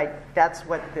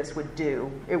what this would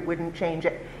do. It wouldn't change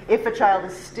it. If a child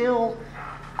is still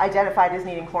identified as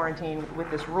needing quarantine with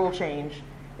this rule change,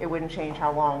 it wouldn't change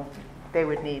how long they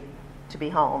would need to be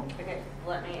home. Okay,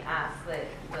 let me ask the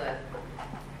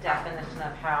definition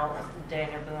of how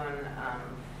Daniel Boone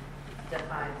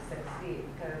defines 6 feet,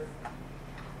 because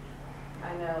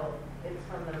I know it's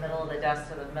from the middle of the desk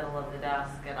to the middle of the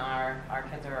desk, and our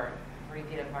kids are 3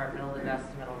 feet apart, middle of the desk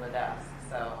to middle of the desk.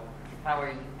 So how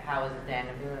is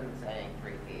Daniel Boone saying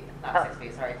 3 feet? Not 6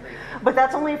 feet, sorry, 3 feet. But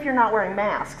that's only if you're not wearing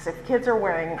masks. If kids are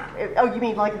wearing, oh, you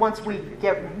mean like once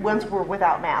we're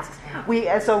without masks.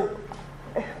 So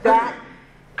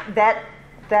that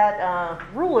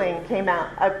ruling came out.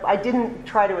 I didn't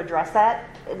try to address that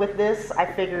with this. I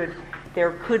figured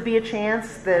there could be a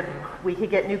chance that we could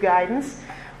get new guidance,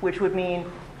 which would mean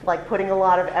like putting a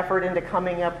lot of effort into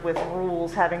coming up with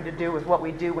rules having to do with what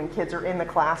we do when kids are in the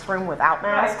classroom without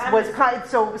masks. Right,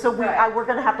 we're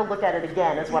going to have to look at it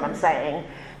again, is what I'm saying,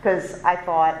 because I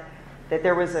thought that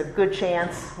there was a good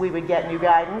chance we would get new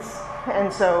guidance,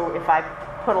 and so if I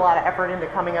put a lot of effort into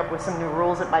coming up with some new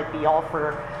rules, it might be all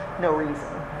for no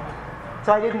reason.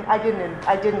 So I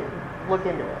didn't look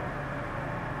into it.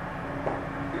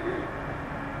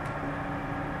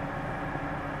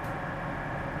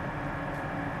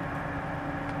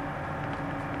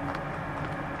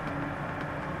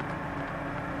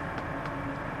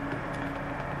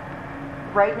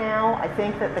 Right now, I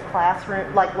think that the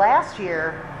classroom, like last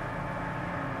year,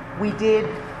 we did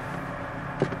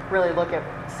really look at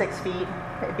 6 feet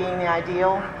being the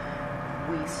ideal.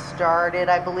 We started,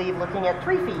 I believe, looking at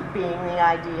 3 feet being the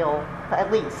ideal,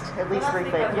 at least 3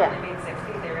 feet. Yeah. When they made 6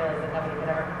 feet, they realized that nobody would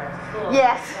ever come back to school.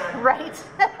 Yes, right.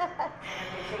 And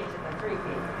they changed it to 3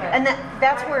 feet. But and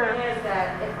that's where. My point is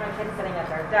that if my kid's sitting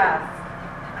at their desk,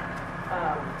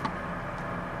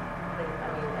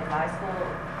 in my school,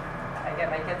 I get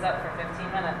my kids up for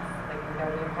 15 minutes. They can go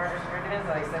to the partnership meetings,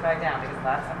 and I sit back down because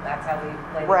that's how we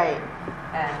play. Right.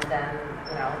 And then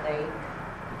they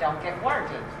don't get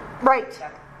quarantined. Right.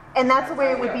 And that's the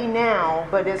way it would be now,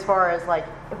 but as far as like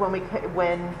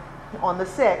when on the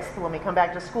 6th, when we come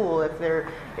back to school, if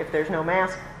there's no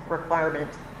mask requirement,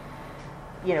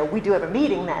 you know, we do have a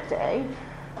meeting that day.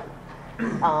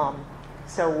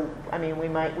 So, I mean,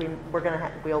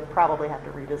 we'll probably have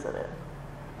to revisit it.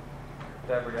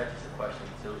 Beverly, that's just a question.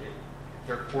 So if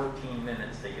they're 14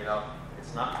 minutes, they get up.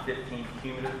 It's not 15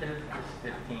 cumulative,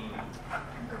 it's 15.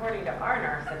 According to our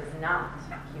nurse, it is not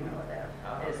cumulative.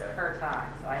 Oh, It's okay. per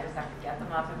time. So I just have to get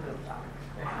them up and move them.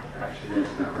 Actually,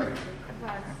 that's not right.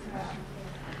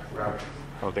 Robert.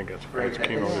 I don't think that's right. Right, It's it's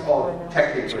cumulative. all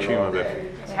technically It's all cumulative.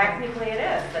 day. Technically it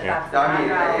is, but Yeah. that's No, not I mean,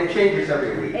 how. it changes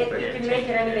every week, but. You can make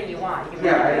it anything you want. You can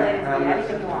Yeah, I manipulate it know. to be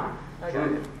anything you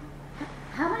want.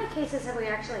 How many cases have we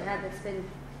actually had that's been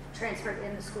transferred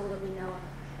in the school that we know of?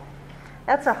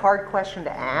 That's a hard question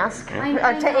to ask. I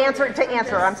know. To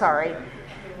answer, I'm sorry.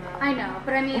 I know,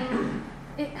 but I mean,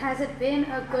 has it been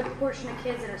a good portion of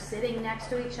kids that are sitting next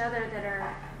to each other that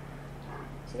are,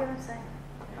 see what I'm saying?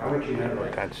 How would you know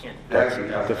that? That's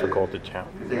difficult to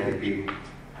challenge. Because they could be,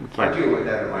 I can't- deal with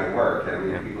that at my work. I mean,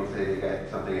 Yeah. people say they got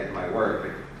something at my work,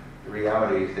 but the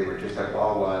reality is they were just at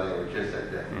Wawa, they were just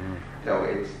at the, so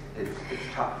it's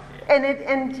tough.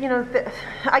 And you know,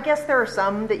 I guess there are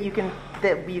some that you can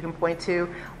point to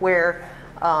where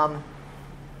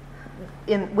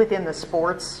within the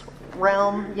sports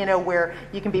realm, you know, where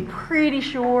you can be pretty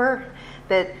sure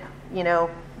that, you know,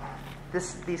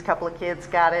 these couple of kids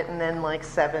got it, and then like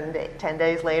 7 to 10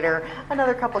 days later,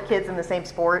 another couple of kids in the same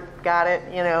sport got it.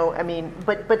 You know, I mean,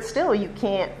 but still, you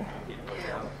can't.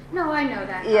 No, I know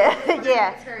that. Yeah,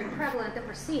 yeah. It's very prevalent that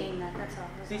we're seeing that, that's all.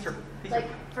 These are Like,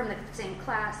 from the same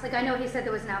class. Like, I know he said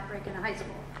there was an outbreak in a high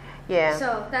school. Yeah.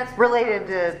 So that's related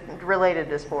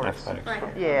to sports. Athletics. Right.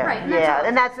 Yeah, Right. yeah,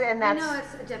 and that's I know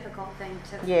it's a difficult thing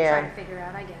to Yeah. try to figure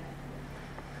out. I get it.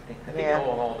 I think Yeah.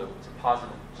 all in all, it's a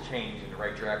positive change in the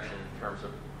right direction in terms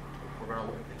of we're going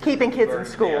to Keeping kids in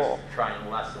school. Try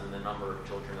and lessen the number of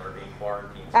children that are being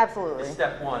quarantined. Absolutely. It's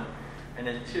step one, and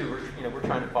then two, we're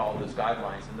trying to follow those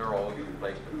guidelines, and they're all over the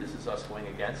place. But this is us going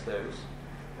against those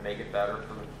to make it better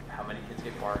for how many kids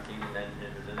get quarantined, and then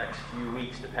in the next few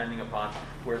weeks, depending upon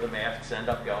where the masks end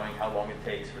up going, how long it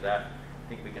takes for that, I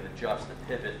think we can adjust and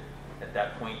pivot at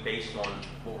that point based on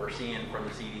what we're seeing from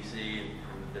the CDC and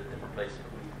from the different places.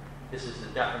 This is a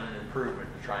definite improvement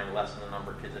to try and lessen the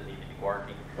number of kids that need to be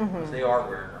quarantined, because they are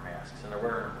wearing their masks and they're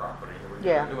wearing them properly, and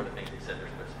they're doing the things they said they're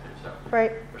supposed to do. So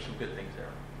Right. there's some good things there.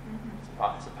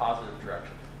 It's a positive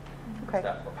direction. Okay.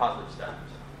 Step, or positive steps.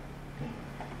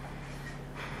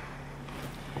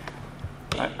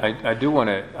 I do want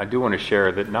to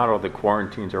share that not all the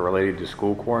quarantines are related to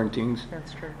school quarantines.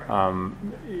 That's true.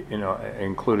 You know,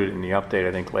 included in the update,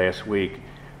 I think last week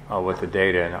with the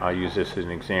data, and I'll use this as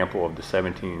an example of the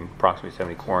approximately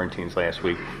 70 quarantines last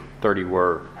week. 30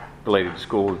 were related to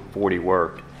school, 40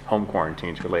 were home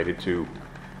quarantines related to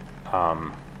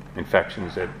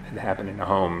infections that had happened in the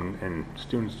home and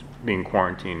students being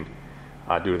quarantined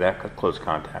due to that close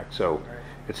contact. So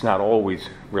it's not always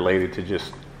related to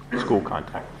just school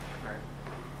contact.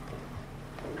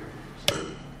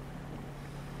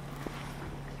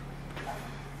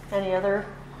 Any other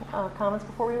comments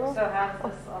before we vote? So how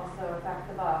does this also affect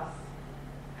the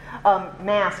bus?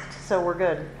 Masked, so we're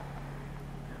good.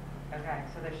 Okay,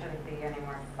 so there shouldn't be any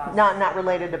more buses. Not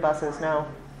related to buses, no.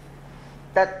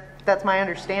 That's my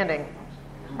understanding,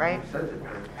 right?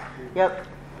 Yep.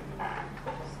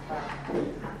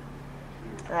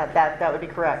 That would be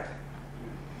correct.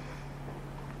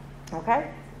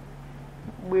 Okay.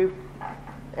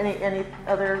 Any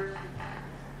other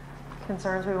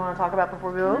concerns we want to talk about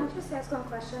before we Can vote? I just ask one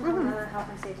question on the health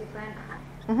and safety plan?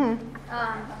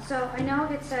 Mm-hmm. So I know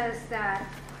it says that,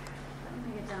 let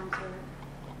me get down to it.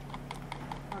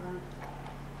 Hold on.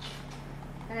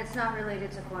 And it's not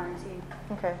related to quarantine.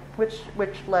 Okay. Which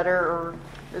letter or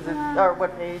is it or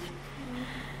what page?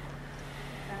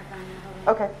 Gotta find it, hold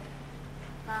on. Okay.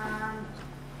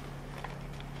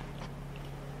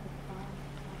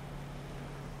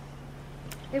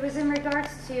 It was in regards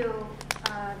to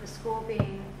the school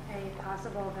being a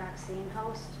possible vaccine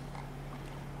host.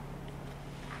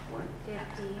 What?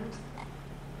 If deemed.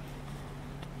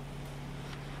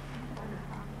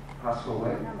 Possible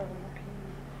way?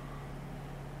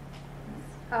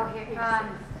 Oh, here,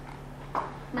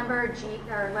 number G,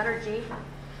 or letter G.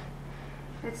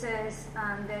 It says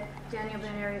that Daniel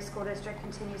Boone Area School District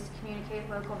continues to communicate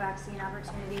local vaccine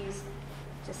opportunities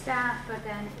to staff, but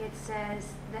then it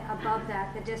says that above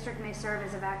that, the district may serve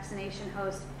as a vaccination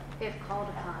host if called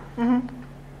upon. Mm-hmm.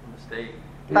 From the state.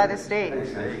 By the state.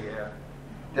 Makes sense. Yeah.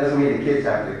 Doesn't mean the kids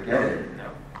have to get it.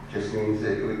 No. just means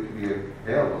that it would be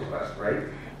available to us, right?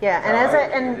 Yeah,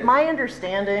 and my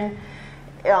understanding,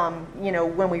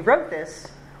 when we wrote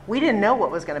this, we didn't know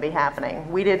what was going to be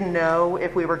happening. We didn't know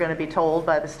if we were going to be told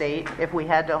by the state if we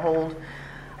had to hold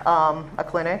a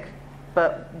clinic,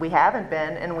 but we haven't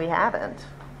been, and we haven't.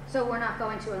 So we're not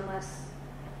going to unless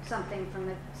something from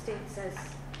the state says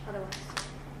otherwise?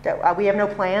 We have no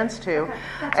plans to.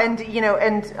 Okay,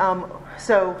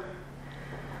 so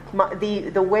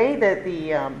the way that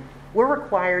we're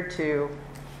required to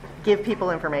give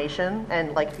people information,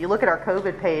 and like if you look at our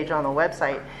COVID page on the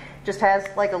website, it just has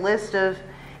like a list of,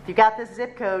 if you got this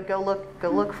zip code, go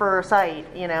look for a site,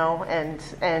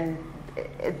 and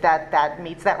that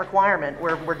meets that requirement.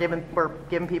 We're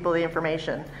giving people the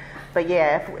information. But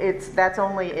yeah, that's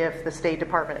only if the State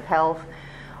Department of Health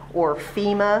or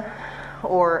FEMA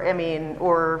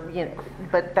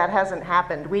but that hasn't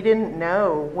happened. We didn't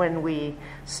know when we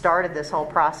started this whole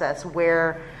process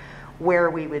where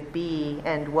we would be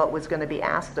and what was going to be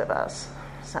asked of us.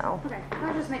 So. Okay,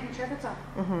 I'm just making sure that's all.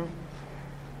 Mm-hmm.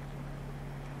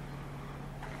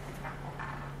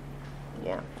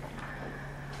 Yeah.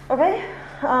 Okay,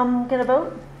 gonna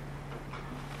vote?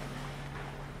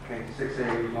 Okay,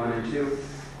 6A, 1 and 2.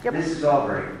 Yep. Mrs.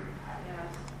 Albright.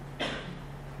 Yes.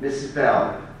 Mrs.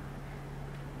 Bell.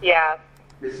 Yes.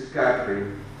 Mrs.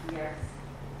 Godfrey. Yes.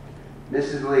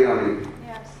 Mrs. Leone.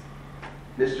 Yes.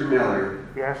 Mr. Miller.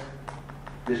 Yes.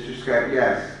 Mr. Scott,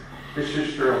 yes. Mr.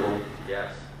 Strobel.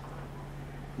 Yes.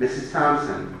 Mrs.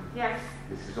 Thompson. Yes.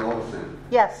 Mrs. Olson.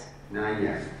 Yes. 9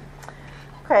 yes.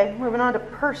 Okay, moving on to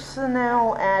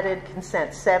personnel added consent,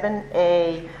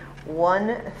 7A,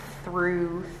 1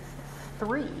 through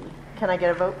 3. Can I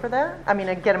get a vote for that? I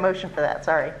get a motion for that,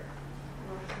 sorry.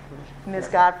 Ms.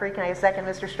 Godfrey, can I get a second?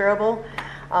 Mr. Strobel?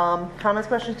 Comments,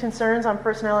 questions, concerns on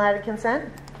personnel added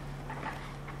consent?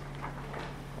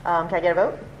 Can I get a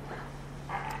vote?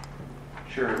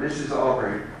 Sure. Mrs.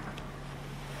 Albright.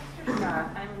 Mr. Scott,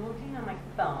 I'm looking on my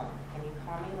phone. Can you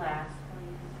call me last,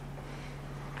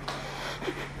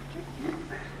 please?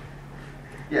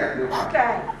 Yeah, no problem.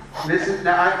 Okay. Mrs.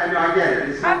 No, I get it.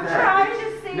 This is I'm that. trying to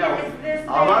see No, if this.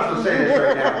 I'll also say this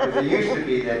right now, because it used to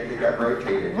be that it got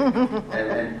rotated,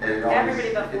 and it always, Everybody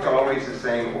before it's you. always the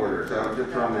same order, so I'm just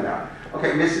throwing that out.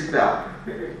 Okay, Mrs. Bell.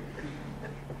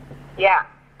 Yeah.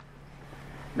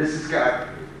 Mrs. Scott.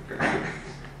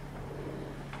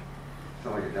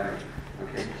 Sound like a dyke.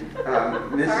 Okay.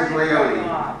 Mrs. Leone.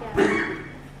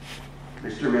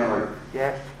 Mr. Miller.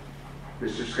 Yes.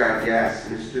 Mr. Scott, yes.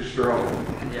 Mr.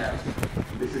 Strobel. Yes.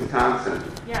 Mrs. Thompson.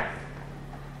 Yes.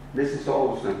 Mrs.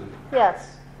 Olson.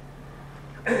 Yes.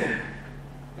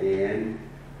 And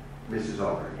Mrs.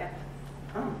 Albright. Yes.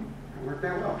 Oh, that worked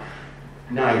out well.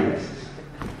 9 yeses.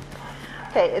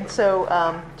 Okay, and so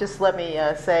just let me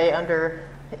say under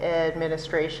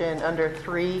administration, under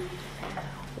 3,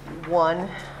 1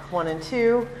 and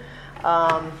 2,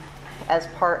 as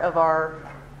part of our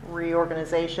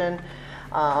reorganization,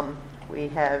 we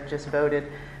have just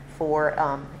voted for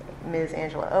Ms.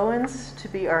 Angela Owens to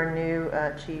be our new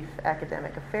Chief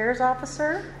Academic Affairs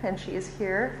Officer, and she is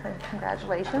here.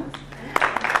 Congratulations.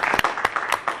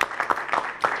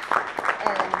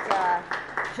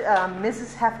 And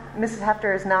Mrs.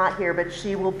 Hefter is not here, but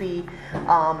she will be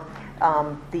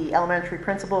the elementary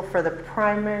principal for the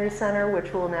primary center,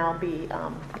 which will now be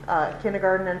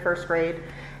kindergarten and first grade,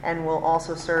 and will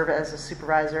also serve as a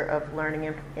supervisor of learning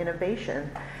and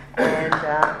innovation. And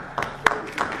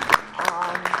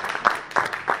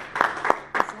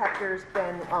Mrs. Hefter's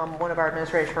been one of our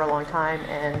administrators for a long time,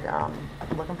 and I'm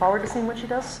looking forward to seeing what she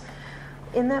does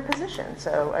in that position.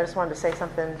 So I just wanted to say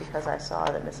something because I saw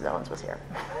that Mrs. Owens was here.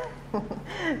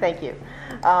 Thank you.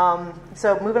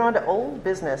 So moving on to old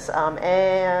business, and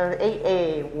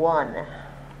 8A1.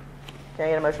 Can I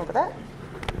get a motion for that?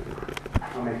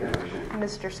 I'll make that motion.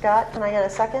 Mr. Scott, can I get a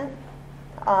second?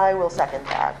 I will second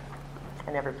that.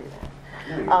 I never do that.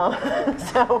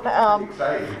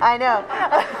 Exciting. I know.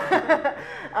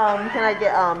 Can I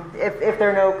get if there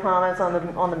are no comments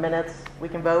on the minutes, we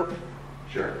can vote.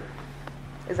 Sure.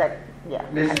 Is that yeah?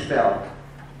 Mrs. Bell.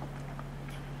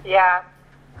 Yeah.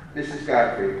 Mrs.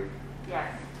 Godfrey.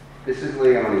 Yes. Mrs.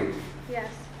 Leone.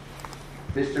 Yes.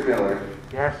 Mr. Miller.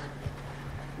 Yes.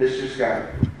 Mr. Scott.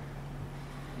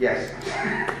 Yes.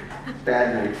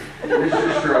 Bad night.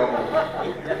 Mr.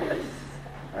 Strobel.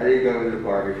 I didn't go to the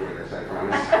bar before this, I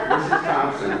promise. Mrs.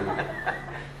 Thompson.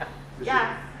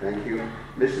 Yes. Thank you.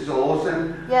 Mrs.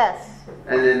 Olson. Yes.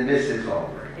 And then Mrs.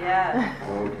 Albright. Yes.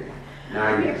 Okay. If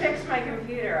 9 you yes. fix my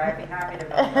computer, I'd be happy to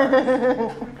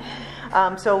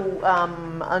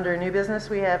vote. Under new business,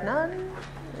 we have none.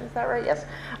 Is that right? Yes.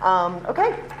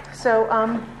 Okay. So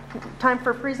Time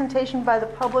for presentation by the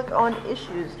public on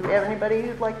issues. Do we have anybody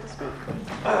who'd like to speak?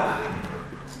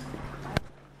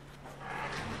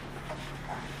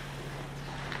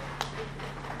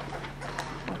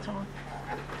 What's on?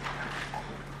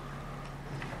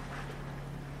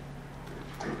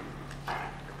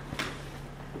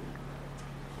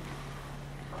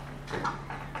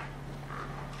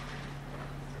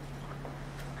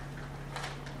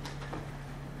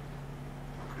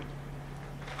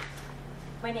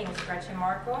 My name is Gretchen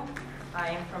Markle. I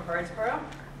am from Birdsboro.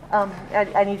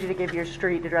 I need you to give your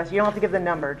street address. You don't have to give the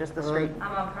number, just the street.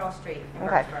 I'm on Pearl Street in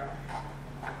Okay. Birdsboro.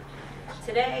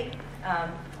 Today,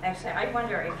 actually, I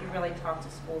wonder if you really talk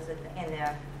to schools in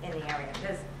the area,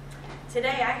 because today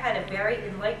I had a very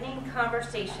enlightening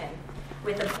conversation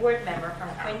with a board member from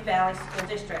Quinn Valley School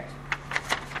District.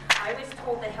 I was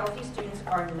told that healthy students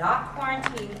are not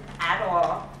quarantined at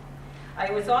all. I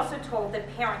was also told that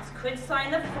parents could sign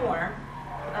the form,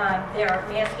 their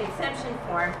mask exemption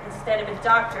form, instead of a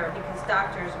doctor, because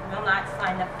doctors will not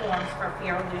sign the forms for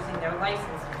fear of losing their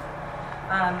license.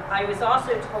 I was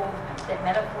also told that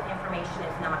medical information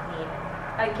is not needed.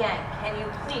 Again, can you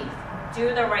please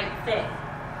do the right thing?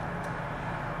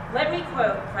 Let me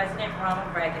quote President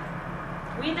Ronald Reagan.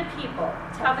 We the people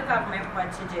tell the government what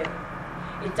to do.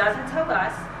 It doesn't tell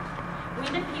us. We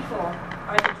the people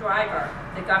are the driver.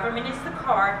 The government is the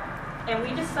car, and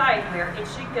we decide where it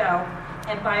should go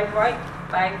and by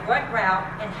what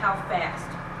route and how fast.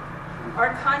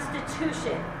 Our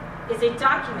Constitution is a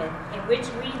document in which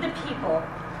we the people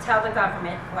tell the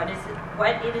government what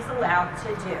it is allowed to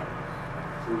do.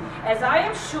 As I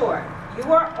am sure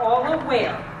you are all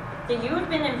aware that you have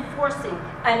been enforcing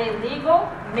an illegal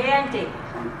mandate,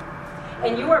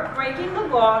 and you are breaking the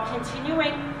law,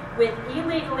 continuing with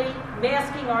illegally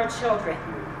masking our children.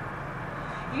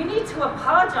 You need to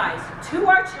apologize to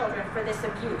our children for this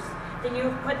abuse that you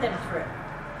have put them through.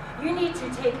 You need to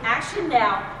take action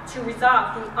now to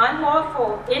resolve the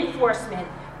unlawful enforcement.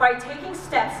 By taking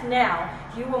steps now,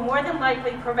 you will more than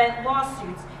likely prevent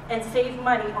lawsuits and save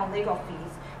money on legal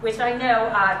fees, which I know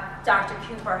Dr.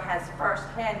 Cooper has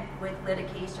firsthand with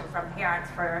litigation from parents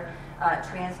for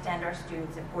transgender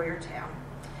students in Boyertown.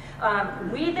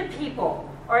 We the people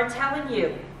are telling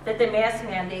you that the mask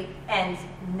mandate ends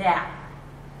now.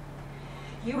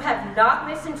 You have not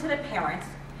listened to the parents,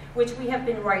 which we have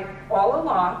been right all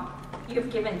along. You've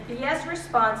given BS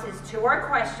responses to our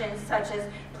questions, such as,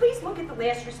 please look at the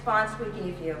last response we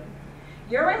gave you.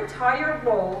 Your entire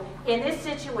role in this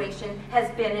situation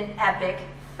has been an epic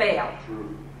fail.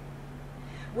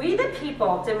 We the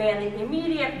people demand the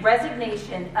immediate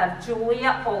resignation of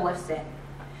Julia Olafson.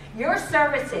 Your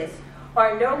services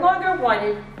are no longer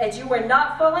wanted, as you are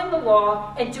not following the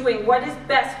law and doing what is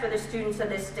best for the students of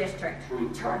this district.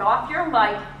 Turn off your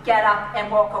mic, get up, and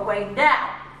walk away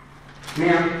now.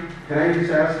 Ma'am, can I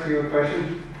just ask you a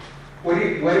question? What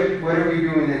are we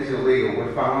doing that's illegal?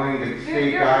 We're following the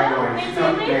state guidelines. It's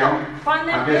No, illegal. ma'am, From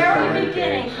the I'm just very trying to-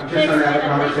 beginning, I'm it's just trying to have a been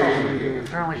conversation illegal. with you.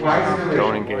 Apparently Why is it illegal?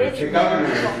 Don't engage. It's The been governor.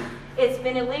 illegal. It's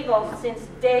been illegal since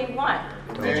day one.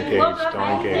 Don't Did engage, you look up don't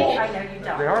anything? engage. I know you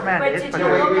don't. They are mandated, But did but you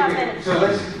No, look up wait, anything? so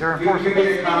let's, They're you enforcement.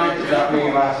 made a comment about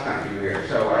me last time you were here,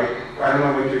 so I don't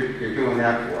know what you're doing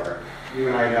that for. You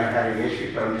and I are not having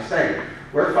issues, but I'm just saying,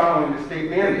 we're following the state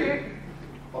mandate.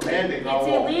 It's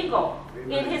illegal.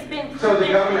 It has been So the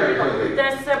proven governor is illegal. illegal.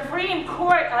 The Supreme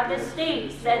Court of the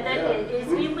state said that it is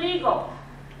illegal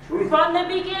from the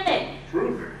beginning.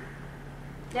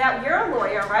 Now, you're a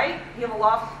lawyer, right? You have a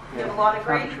law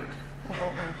degree?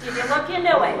 Did you look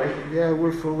into it? Yeah,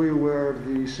 we're fully aware of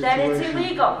the That it's situation.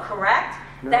 illegal, correct?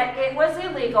 No. That it was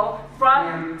illegal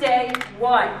from day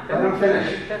one. Let them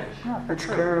finish. It's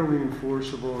currently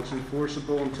enforceable. It's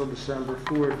enforceable until December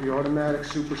 4th. The automatic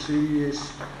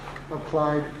supersedious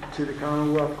applied to the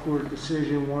Commonwealth Court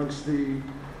decision once the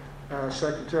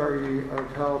Secretary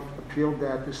of Health appealed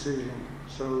that decision.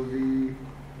 So the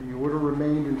order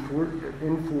remained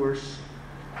in force.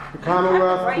 The You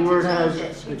Commonwealth have the Court right to has...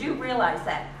 change this. You do realize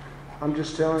that. I'm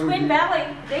just telling Twin you...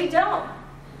 Valley, they don't.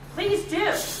 Please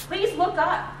do. Please look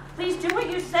up. Please do what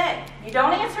you say. You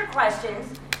don't answer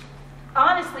questions.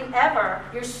 Honestly, ever.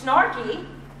 You're snarky.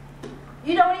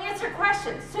 You don't answer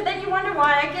questions. So then you wonder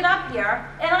why I get up here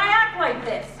and I act like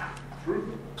this.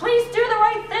 Please do the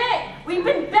right thing. We've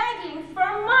been begging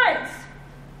for months.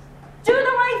 Do the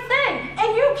right thing.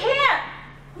 And you can't.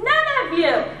 None of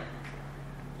you.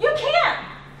 You can't.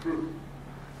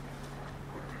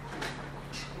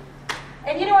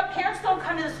 And you know what? Parents don't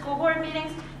come to the school board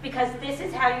meetings because this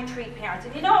is how you treat parents.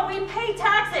 And you know what? We pay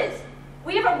taxes.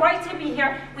 We have a right to be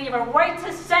here. We have a right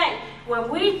to say when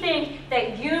we think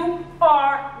that you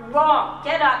are wrong.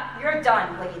 Get up. You're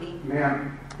done, lady.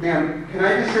 Ma'am, can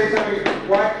I just say something?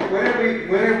 When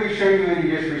have we shown you any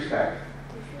disrespect?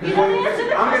 You don't answer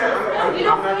the questions. No, you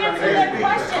don't answer their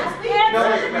questions.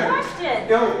 Answer the question.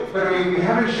 No, but I mean, we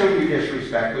haven't shown you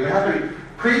disrespect. We haven't.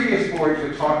 Previous boards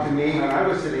would talk to me when I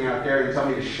was sitting out there and tell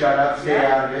me to shut up, stay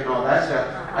out of it, and all that stuff.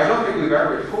 I don't think we've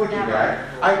ever told you that.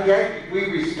 I get we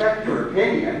respect your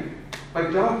opinion,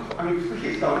 but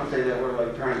please don't say that we're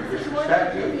like trying to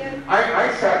disrespect you.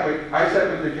 I sat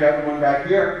with the gentleman back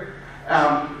here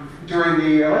during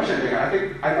the election thing.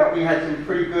 I thought we had some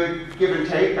pretty good give and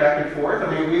take back and forth.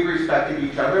 I mean, we respected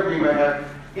each other. We might have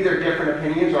either different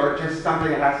opinions or just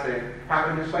something that has to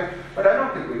happen this way. But I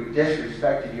don't think we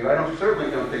disrespected you.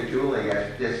 Certainly don't think Julie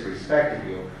has disrespected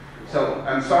you. So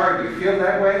I'm sorry if you feel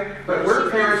that way, but we're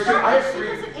parents too. I She agree.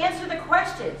 doesn't answer the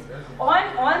questions.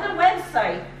 On the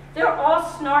website, they're all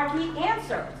snarky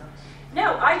answers.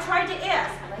 No, I tried to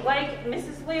ask, like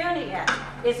Mrs. Leone asked,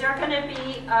 is there going to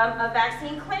be a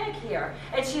vaccine clinic here?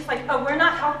 And she's like, oh, we're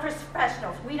not health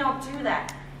professionals. We don't do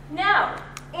that. No,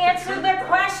 answer the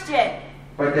question.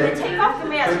 But And take off the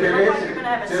mask. You look like you're going to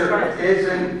have a stroke. there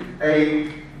isn't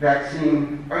a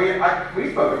vaccine. I mean,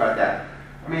 we spoke about that.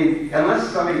 I mean, unless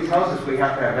somebody tells us we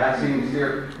have to have vaccines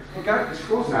here, the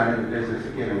school's not in the business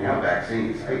of giving out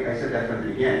vaccines. I said that from the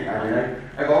beginning. I mean,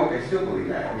 I still believe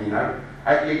that. I mean, I'm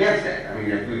against it. I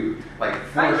mean, if we force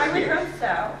I would kids. hope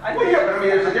so. Well, yeah, but I mean,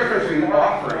 there's a difference between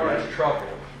offering it. trouble.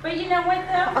 But you know what,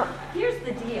 though? Here's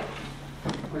the deal.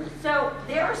 So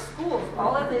there are schools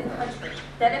all over the country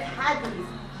that have had these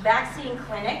vaccine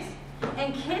clinics,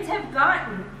 and kids have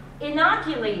gotten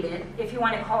inoculated, if you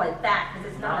want to call it that,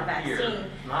 because it's not a vaccine.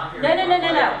 Not here.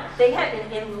 No. They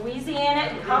have in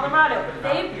Louisiana, in Colorado,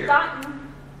 they've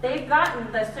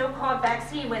gotten the so-called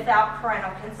vaccine without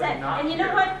parental consent. not And you know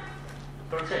here. what?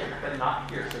 Don't say, but not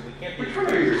here, so we can't be.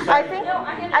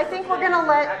 I think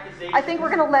we're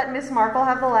gonna let Ms. Markle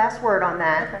have the last word on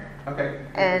that. Okay.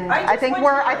 And I just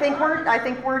want I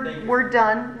think we're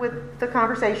done with the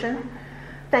conversation.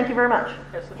 Thank you very much.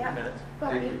 Yes, a few minutes.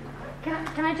 Bobby,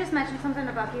 can I just mention something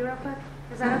about you real quick?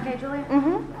 Is that okay, Julie?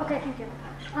 Mm-hmm. Okay, thank you.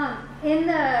 In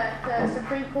the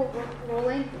Supreme Court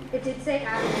ruling, it did say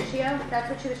ab initio. That's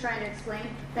what she was trying to explain.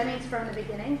 That means from the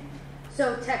beginning.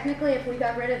 So technically, if we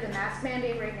got rid of the mask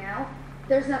mandate right now,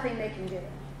 there's nothing they can do.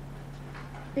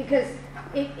 Because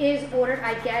it is ordered,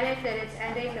 I get it that it's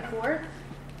ending the 4th,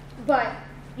 but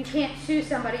you can't sue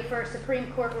somebody for a Supreme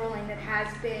Court ruling that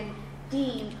has been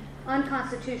deemed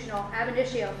unconstitutional ab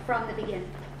initio from the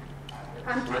beginning.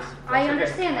 I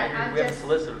understand that. We have a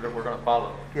solicitor that we're going to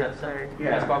follow. Yes,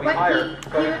 That's why we But hired.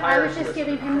 I was just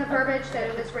giving him the verbiage that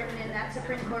it was written in that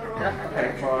Supreme Court ruling.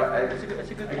 Okay, well,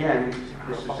 again,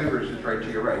 Mr. Sivers is right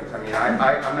to your rights. I mean, I'm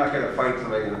not going to fight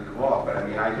somebody with the law, but I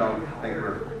mean, I don't think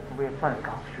we have plenty of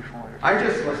constitutional lawyers. I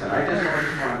just want,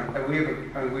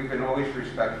 we've been always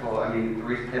respectful. I mean,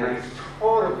 and I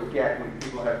totally get when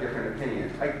people have different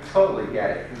opinions. I totally get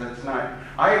it, because it's not,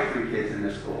 I have 3 kids in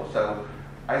this school, so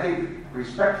I think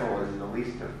respectful is the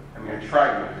least of, I mean, I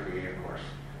try not to be, of course.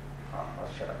 I'll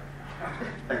shut up.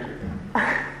 Thank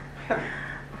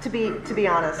you. To be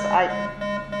honest,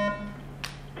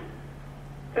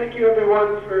 Thank you,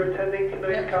 everyone, for attending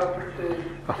tonight's conferences.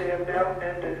 They have now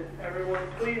ended. Everyone,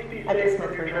 please be safe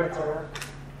on your trip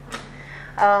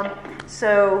home.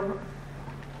 So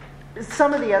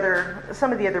some of the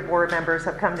other board members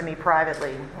have come to me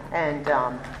privately and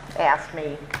asked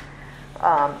me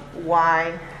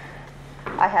why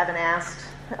I haven't asked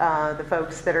the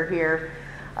folks that are here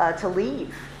to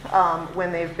leave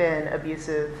when they've been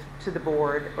abusive to the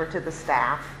board or to the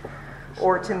staff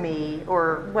or to me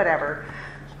or whatever.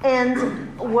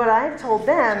 And what I've told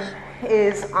them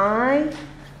is I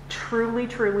truly,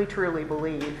 truly, truly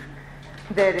believe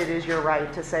that it is your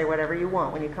right to say whatever you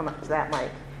want when you come up to that mic.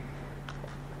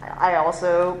 I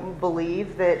also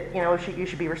believe that, you know, you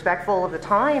should be respectful of the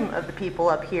time of the people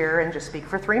up here and just speak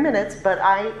for 3 minutes, but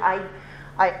I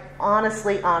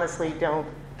honestly don't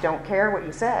care what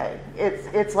you say.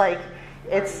 It's like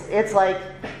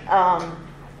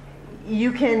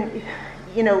you can,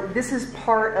 you know, this is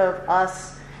part of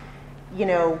us, you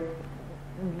know,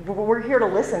 we're here to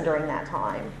listen during that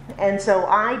time. And so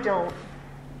I don't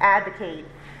advocate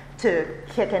to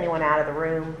kick anyone out of the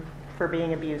room for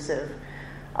being abusive,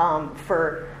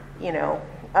 no,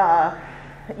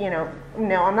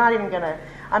 I'm not even gonna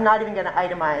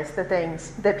itemize the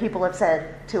things that people have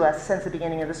said to us since the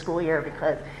beginning of the school year,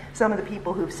 because some of the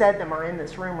people who've said them are in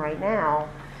this room right now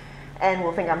and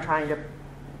will think I'm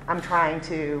trying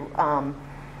to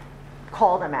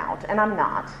call them out, and I'm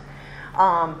not.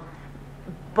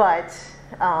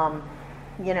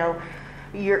 You know,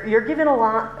 you're given a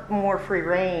lot more free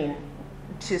rein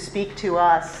to speak to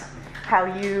us how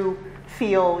you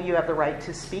feel you have the right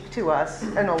to speak to us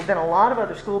than a lot of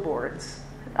other school boards,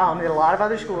 than a lot of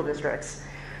other school districts.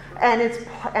 And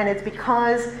it's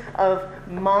because of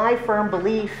my firm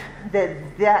belief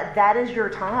that is your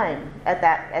time at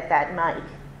that mic.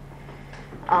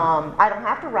 I don't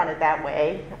have to run it that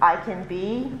way. I can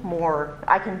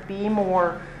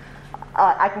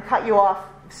cut you off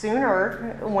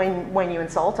sooner when you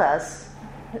insult us.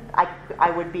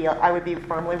 I would be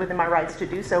firmly within my rights to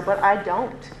do so, but I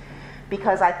don't,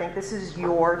 because I think this is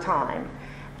your time.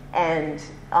 And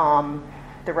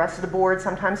the rest of the board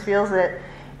sometimes feels that,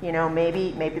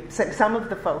 maybe some of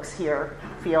the folks here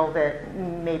feel that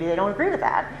maybe they don't agree with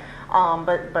that.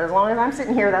 But as long as I'm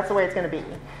sitting here, that's the way it's going to be.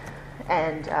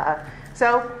 And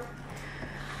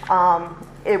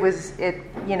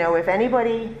if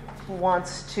anybody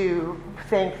wants to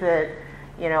think that,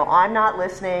 I'm not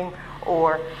listening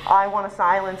or I want to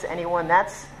silence anyone,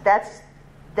 that's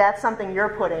something you're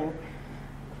putting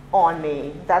on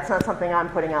me. That's not something I'm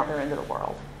putting out there into the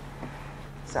world.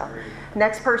 So,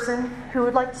 next person who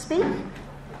would like to speak?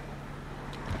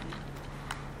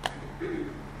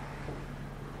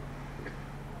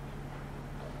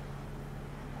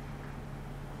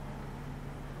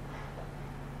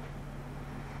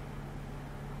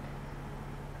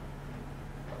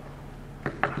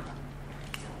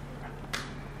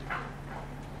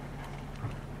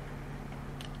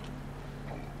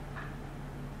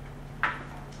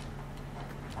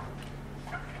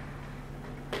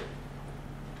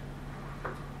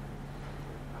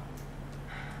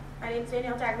 My name's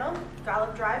Danielle Dagnall,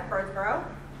 Golub Drive, Birdsboro.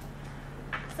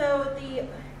 So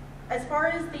as far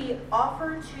as the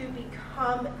offer to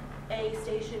become a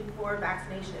station for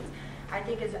vaccinations, I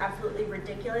think is absolutely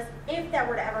ridiculous if that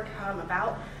were to ever come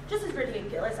about. Just as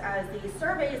ridiculous as the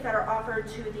surveys that are offered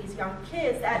to these young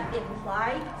kids that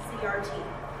imply CRT.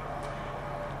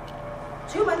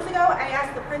 2 months ago, I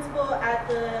asked the principal at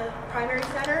the primary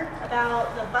center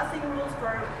about the busing rules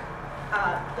for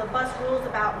the bus rules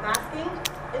about masking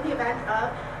in the event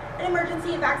of an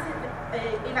emergency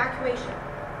evacuation.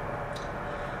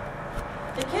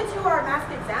 The kids who are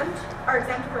mask exempt are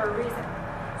exempt for a reason.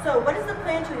 So what is the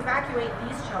plan to evacuate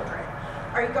these children?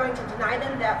 Are you going to deny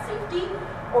them that safety?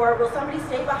 Or will somebody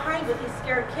stay behind with these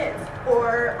scared kids?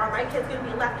 Or are my kids going to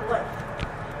be left alone?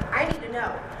 I need to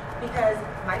know, because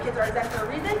my kids are exempt for a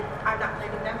reason. I'm not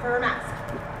blaming them for a mask.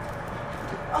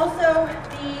 Also,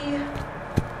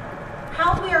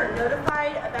 how we are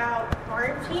notified about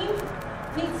quarantine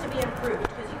needs to be improved,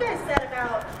 because you guys said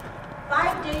about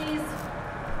 5 days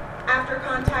after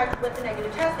contact with the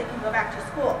negative test, they can go back to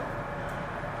school.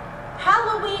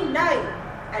 Halloween night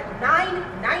at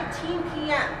 9:19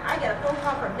 p.m., I get a phone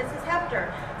call from Mrs.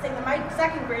 Hepter saying that my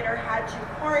second grader had to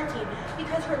quarantine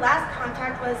because her last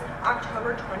contact was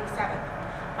October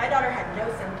 27th. My daughter had no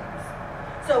symptoms.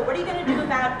 So what are you going to do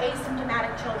about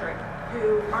asymptomatic children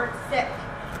who aren't sick?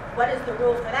 What is the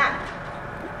rule for that?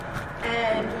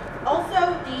 And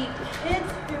also the kids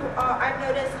who I've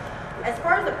noticed, as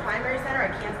far as the primary center,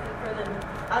 I can't speak for the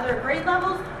other grade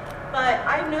levels, but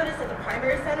I've noticed at the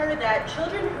primary center that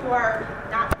children who are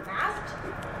not masked,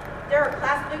 there are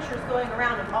class pictures going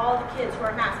around of all the kids who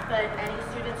are masked, but any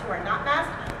students who are not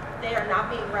masked, they are not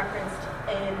being referenced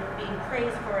and being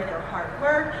praised for their hard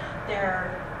work,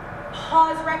 their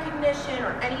pause recognition,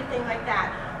 or anything like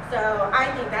that. So I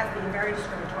think that's being very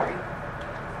discriminatory.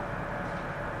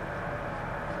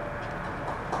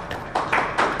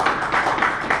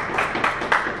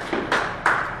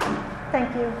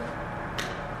 Thank you.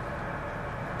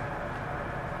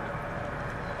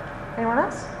 Anyone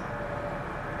else?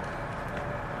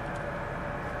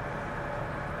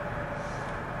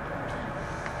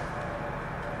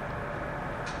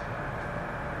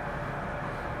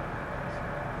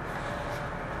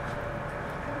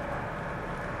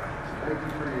 Thank you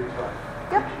for your time.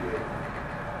 Yep. Appreciate it.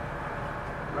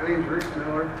 My name's Rick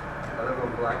Miller. I live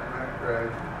on Black Knight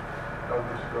Road,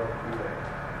 Douglas Grove, PA.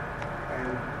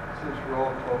 And since we're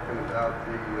all talking about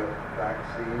the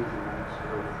vaccines and that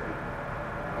sort of thing,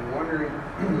 I'm wondering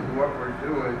what we're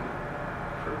doing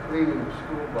for cleaning the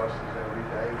school buses every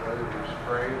day, whether we're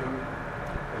spraying them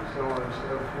and so on and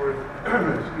so forth.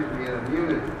 Excuse me, and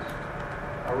immunities.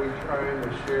 Are we trying to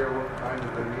share what kind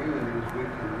of immunities we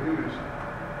can use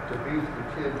to beef the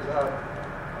kids up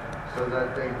so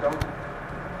that they don't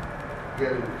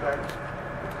get infected,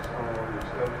 so on and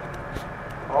so forth?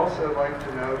 Also like to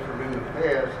know from in the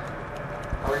past,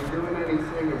 are we doing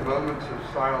anything in moments of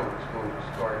silence when we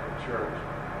start the church?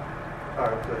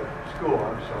 The school,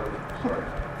 I'm sorry.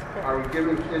 Are we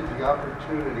giving kids the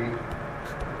opportunity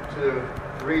to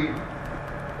read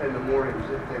in the mornings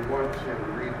if they want to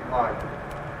read the Bible.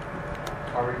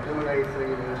 Are we doing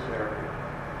anything in this area?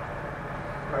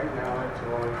 Right now, that's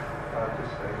all I have to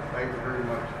say. Thank you very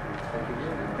much. Thank you.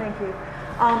 Thank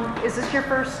you. Is this your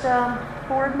first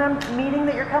board meeting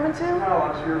that you're coming to?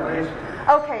 No, it's your last.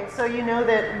 Okay, so you know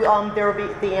that there will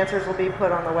be the answers will be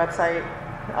put on the website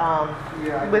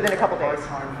within a couple days.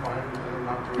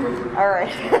 All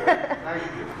right. Thank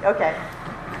you. Okay.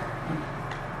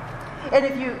 And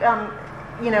if you,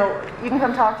 you can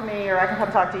come talk to me, or I can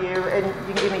come talk to you, and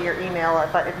you can give me your email.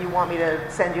 But if you want me to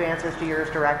send you answers to yours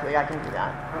directly, I can do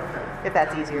that. Okay. If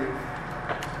that's easier.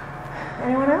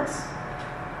 Anyone else?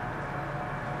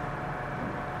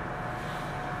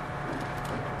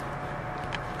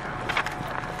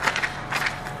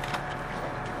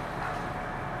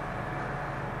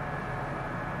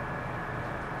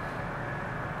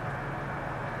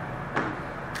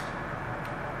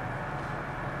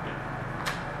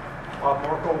 Bob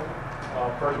Markle,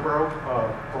 Fredericksboro,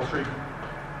 Pearl Street.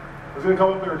 I was going to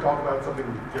come up here and talk about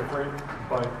something different,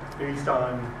 but based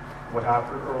on what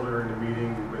happened earlier in the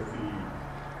meeting with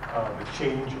the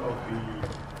change of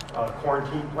the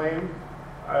quarantine plan,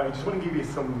 I just want to give you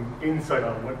some insight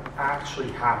on what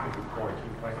actually happened with the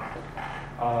quarantine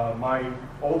plan. My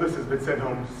oldest has been sent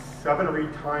home 7 or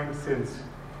 8 times since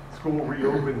school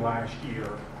reopened last year,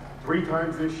 3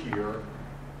 times this year,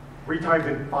 3 times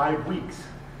in 5 weeks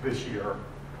this year.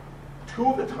 2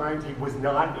 of the times he was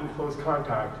not in close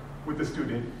contact with the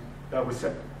student that was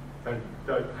sick, that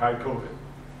had COVID.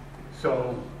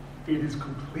 So it is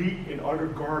complete and utter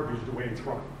garbage the way it's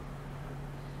run.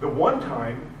 The one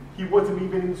time he wasn't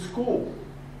even in school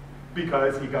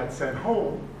because he got sent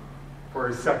home for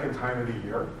his 2nd time of the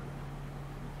year.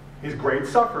 His grades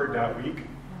suffered that week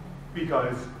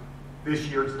because this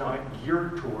year it's not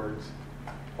geared towards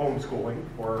homeschooling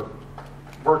or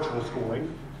virtual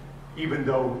schooling. Even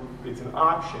though it's an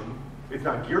option, it's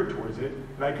not geared towards it,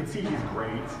 and I could see his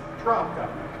grades drop that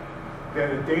week.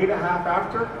 Then a day and a half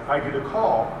after, I get a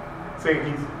call saying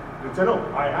he's sent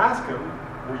home. I asked him,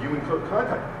 were you in close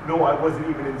contact? No, I wasn't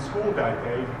even in school that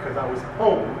day because I was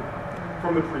home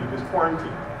from the previous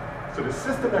quarantine. So the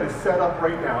system that is set up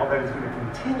right now that is going to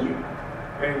continue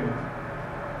and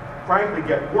frankly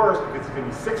get worse because it's going to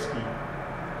be 6 feet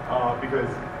because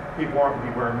people aren't going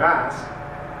to be wearing masks,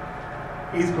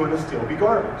 is going to still be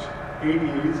garbage. It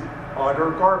is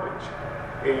utter garbage.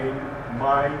 And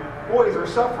my boys are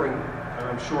suffering, and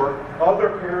I'm sure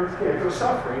other parents' kids are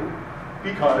suffering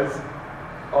because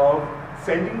of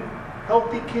sending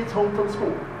healthy kids home from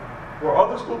school. Where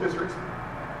other school districts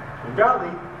in Valley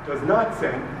does not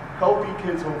send healthy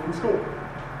kids home from school.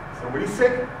 Somebody's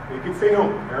sick, they can stay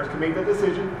home. Parents can make that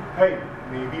decision. Hey,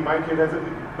 maybe my kid has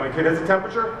a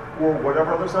temperature or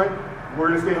whatever other sign. We're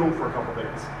going to stay home for a couple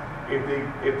days. If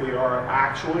they are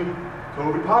actually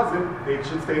COVID positive, they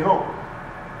should stay home.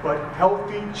 But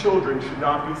healthy children should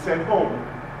not be sent home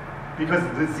because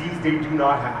of the disease they do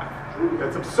not have.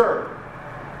 That's absurd.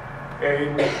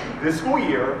 And this school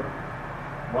year,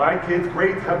 my kids'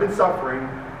 grades have been suffering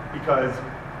because,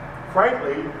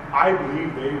 frankly, I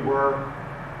believe they were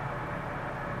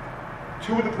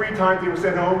 2 of the 3 times they were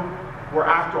sent home were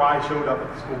after I showed up at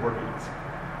the school board meetings.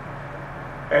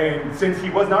 And since he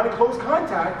was not in close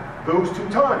contact those 2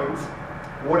 times,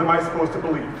 what am I supposed to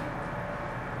believe?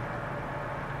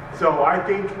 So I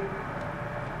think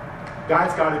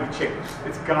that's got to be changed.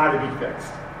 It's got to be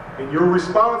fixed. And you're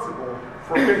responsible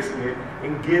for fixing it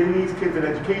and giving these kids an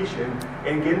education,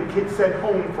 and getting kids sent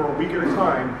home for a week at a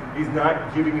time is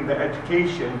not giving them the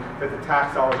education that the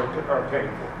tax dollars are paying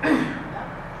for.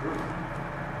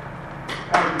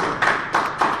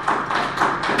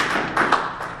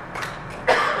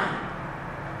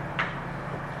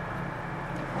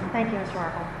 Thank you, Mr.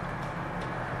 Markle.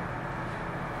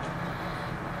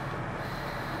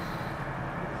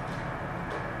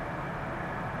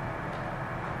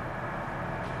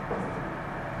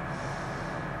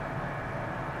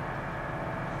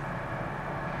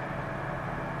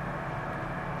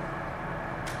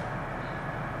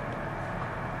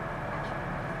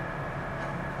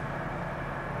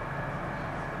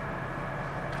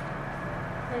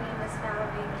 My name is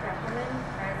Valerie Kepperman,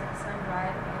 Rising Sun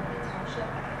Drive, Amity Township.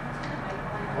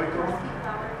 Wait, girl.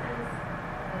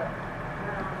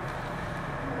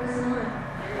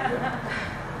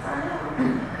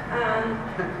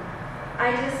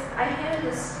 I handed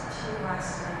this to you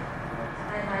last night.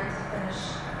 I'd like to finish.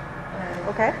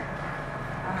 Okay.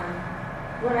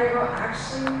 What I wrote,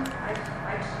 actually, I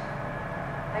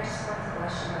just want to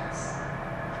bless you guys.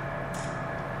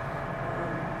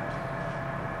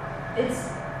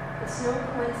 It's no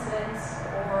coincidence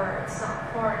or it's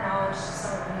not foreign knowledge to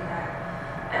some of you that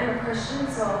I'm a Christian,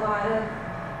 so a lot of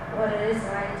what it is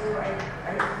that I do do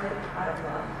it out of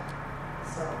love.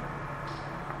 So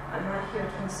I'm not here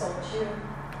to insult you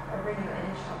or bring you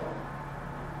any trouble.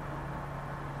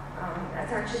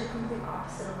 That's actually the complete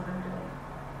opposite of what I'm doing.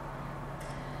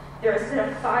 There has been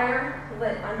a fire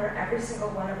lit under every single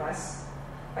one of us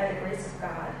by the grace of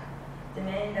God,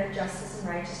 demanding that justice and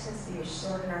righteousness be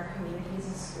restored in our communities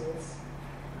and schools.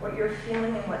 What you're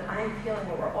feeling and what I'm feeling,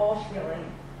 what we're all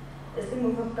feeling, is the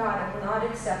move of God and will not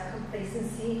accept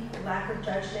complacency, lack of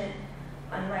judgment,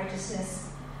 unrighteousness,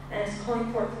 and is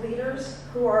calling forth leaders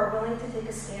who are willing to take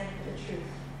a stand for the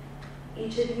truth.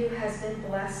 Each of you has been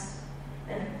blessed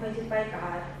and appointed by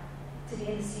God to be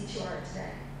in the seat you are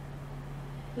today.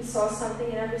 He saw something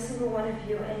in every single one of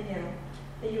you and knew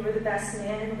that you were the best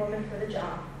man and woman for the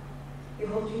job. You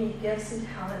hold unique gifts and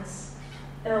talents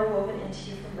that are woven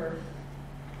into you from birth.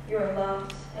 You are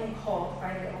loved and called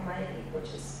by the Almighty,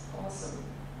 which is awesome.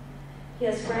 He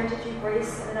has granted you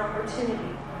grace and an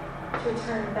opportunity to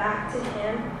return back to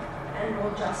Him and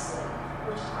rule justly,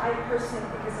 which I personally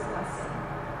think is a blessing.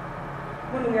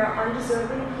 When we are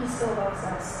undeserving, He still loves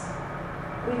us.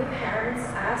 We, the parents,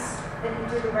 ask that you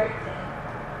do the right thing.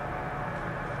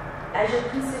 As your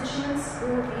constituents, we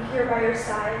will be here by your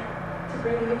side to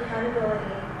bring you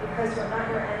accountability because we're not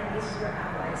your enemies, we're your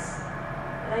allies.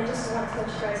 And I just want to let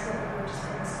you guys know that we're just in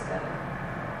this together.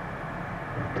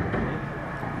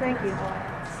 Thank you. That's all I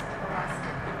have to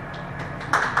say.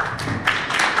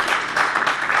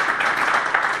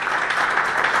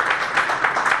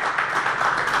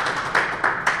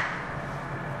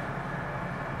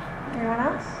 Anyone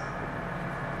else?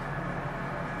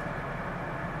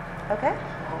 Okay.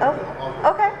 Oh,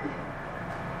 okay.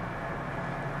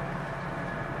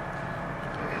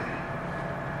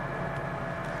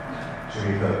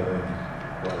 Jimmy Butler,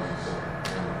 Washington.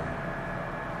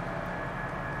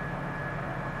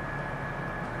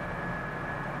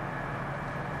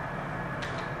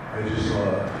 I just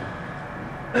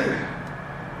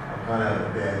I'm kind of having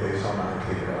a bad day, so I'm not going to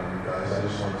take it on you guys. I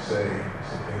just want to say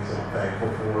some things that I'm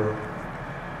thankful for.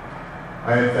 I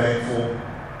am thankful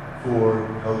for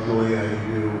how Julia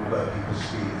and you let people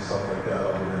speak and stuff like that,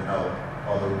 other than how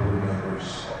other board members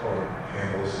or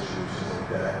handle situations like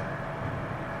that.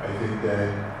 I think that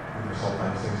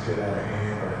sometimes things get out of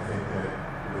hand, but I think that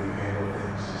the way you handle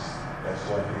things that's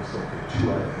why things don't get too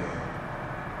out of hand.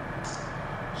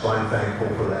 So I'm thankful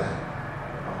for that.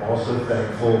 I'm also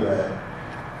thankful that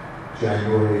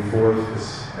January 4th, this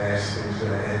mask thing's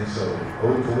going to end, so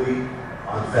hopefully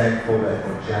I'm thankful that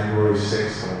on January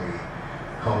 6th, when we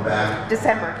come back.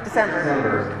 December 6th.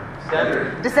 What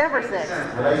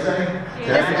did I say?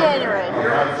 This January.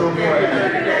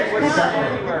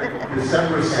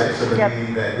 December 6th, so the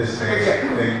meeting that this mask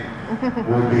thing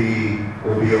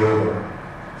will be over.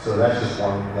 So that's just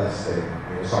one less thing.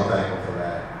 So I'm thankful for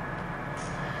that.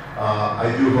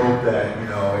 I do hope that,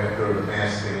 after the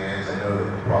mask thing ends, I know that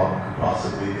the problem could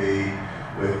possibly be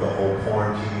with the whole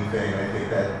quarantine thing. I think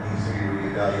that needs to be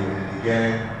reevaluated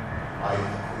again.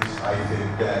 I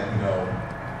think that,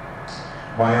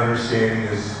 my understanding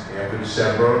is after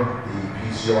December, the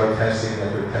PCR testing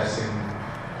that they're testing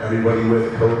everybody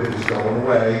with COVID is going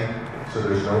away. So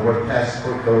there's no more tests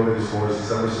for COVID as far as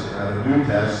December, so they're going to have a new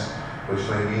test, which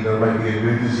might mean there might be a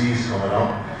new disease coming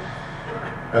up.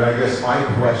 And I guess my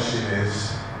question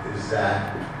is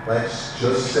that let's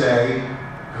just say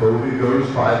COVID goes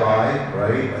bye-bye,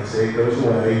 right? Let's say it goes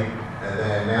away, and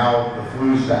then now the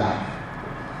flu's back.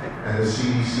 And the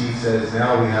CDC says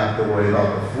now we have to worry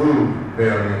about the flu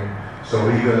variant. So are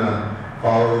we going to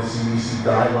follow the CDC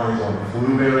guidelines on the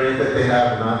flu variant that they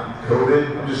have and not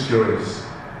COVID? I'm just curious.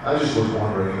 I just was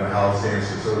wondering, how it stands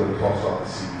to sort of talks about the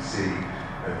CDC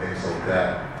and things like that.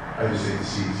 I just think the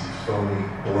CDC's phony,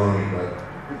 baloney, but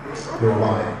never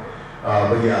mind.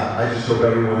 But yeah, I just hope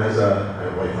everyone has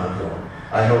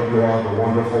I hope you all have a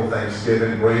wonderful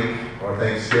Thanksgiving break or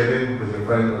Thanksgiving with your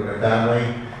friends or your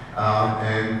family.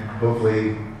 And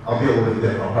hopefully, I'll be a little bit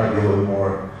different. I'll probably be a little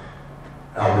more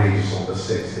outrageous on the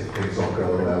 6th if things don't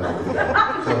go the way I want to go.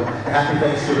 So, happy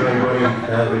Thanksgiving,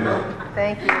 everybody.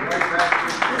 Thank you.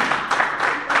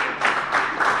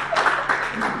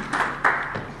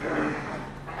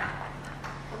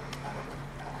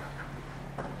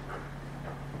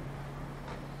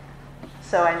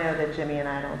 So I know that Jimmy and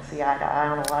I don't see eye to eye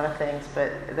on a lot of things,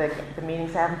 but the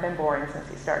meetings haven't been boring since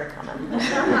he started coming.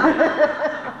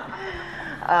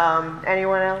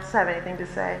 Anyone else have anything to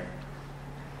say?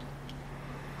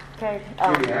 Okay.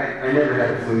 Jimmy, I never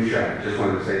had a flu shot. Just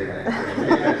wanted to say that.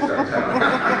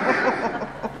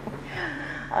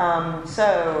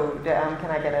 Can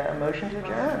I get a motion to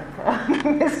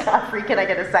adjourn? Ms. Godfrey, can I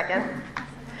get a second?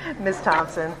 Ms.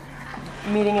 Thompson.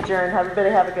 Meeting adjourned. Everybody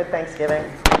have a good Thanksgiving.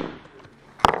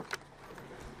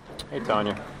 Hey,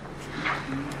 Tanya.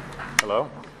 Hello?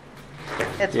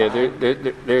 It's Yeah,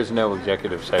 fine. there's no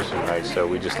executive session tonight, so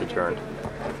we just adjourned.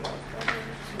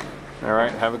 All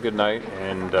right, have a good night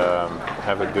and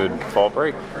have a good fall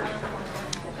break.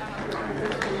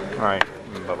 All right,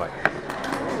 bye-bye.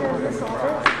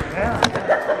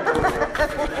 Yeah.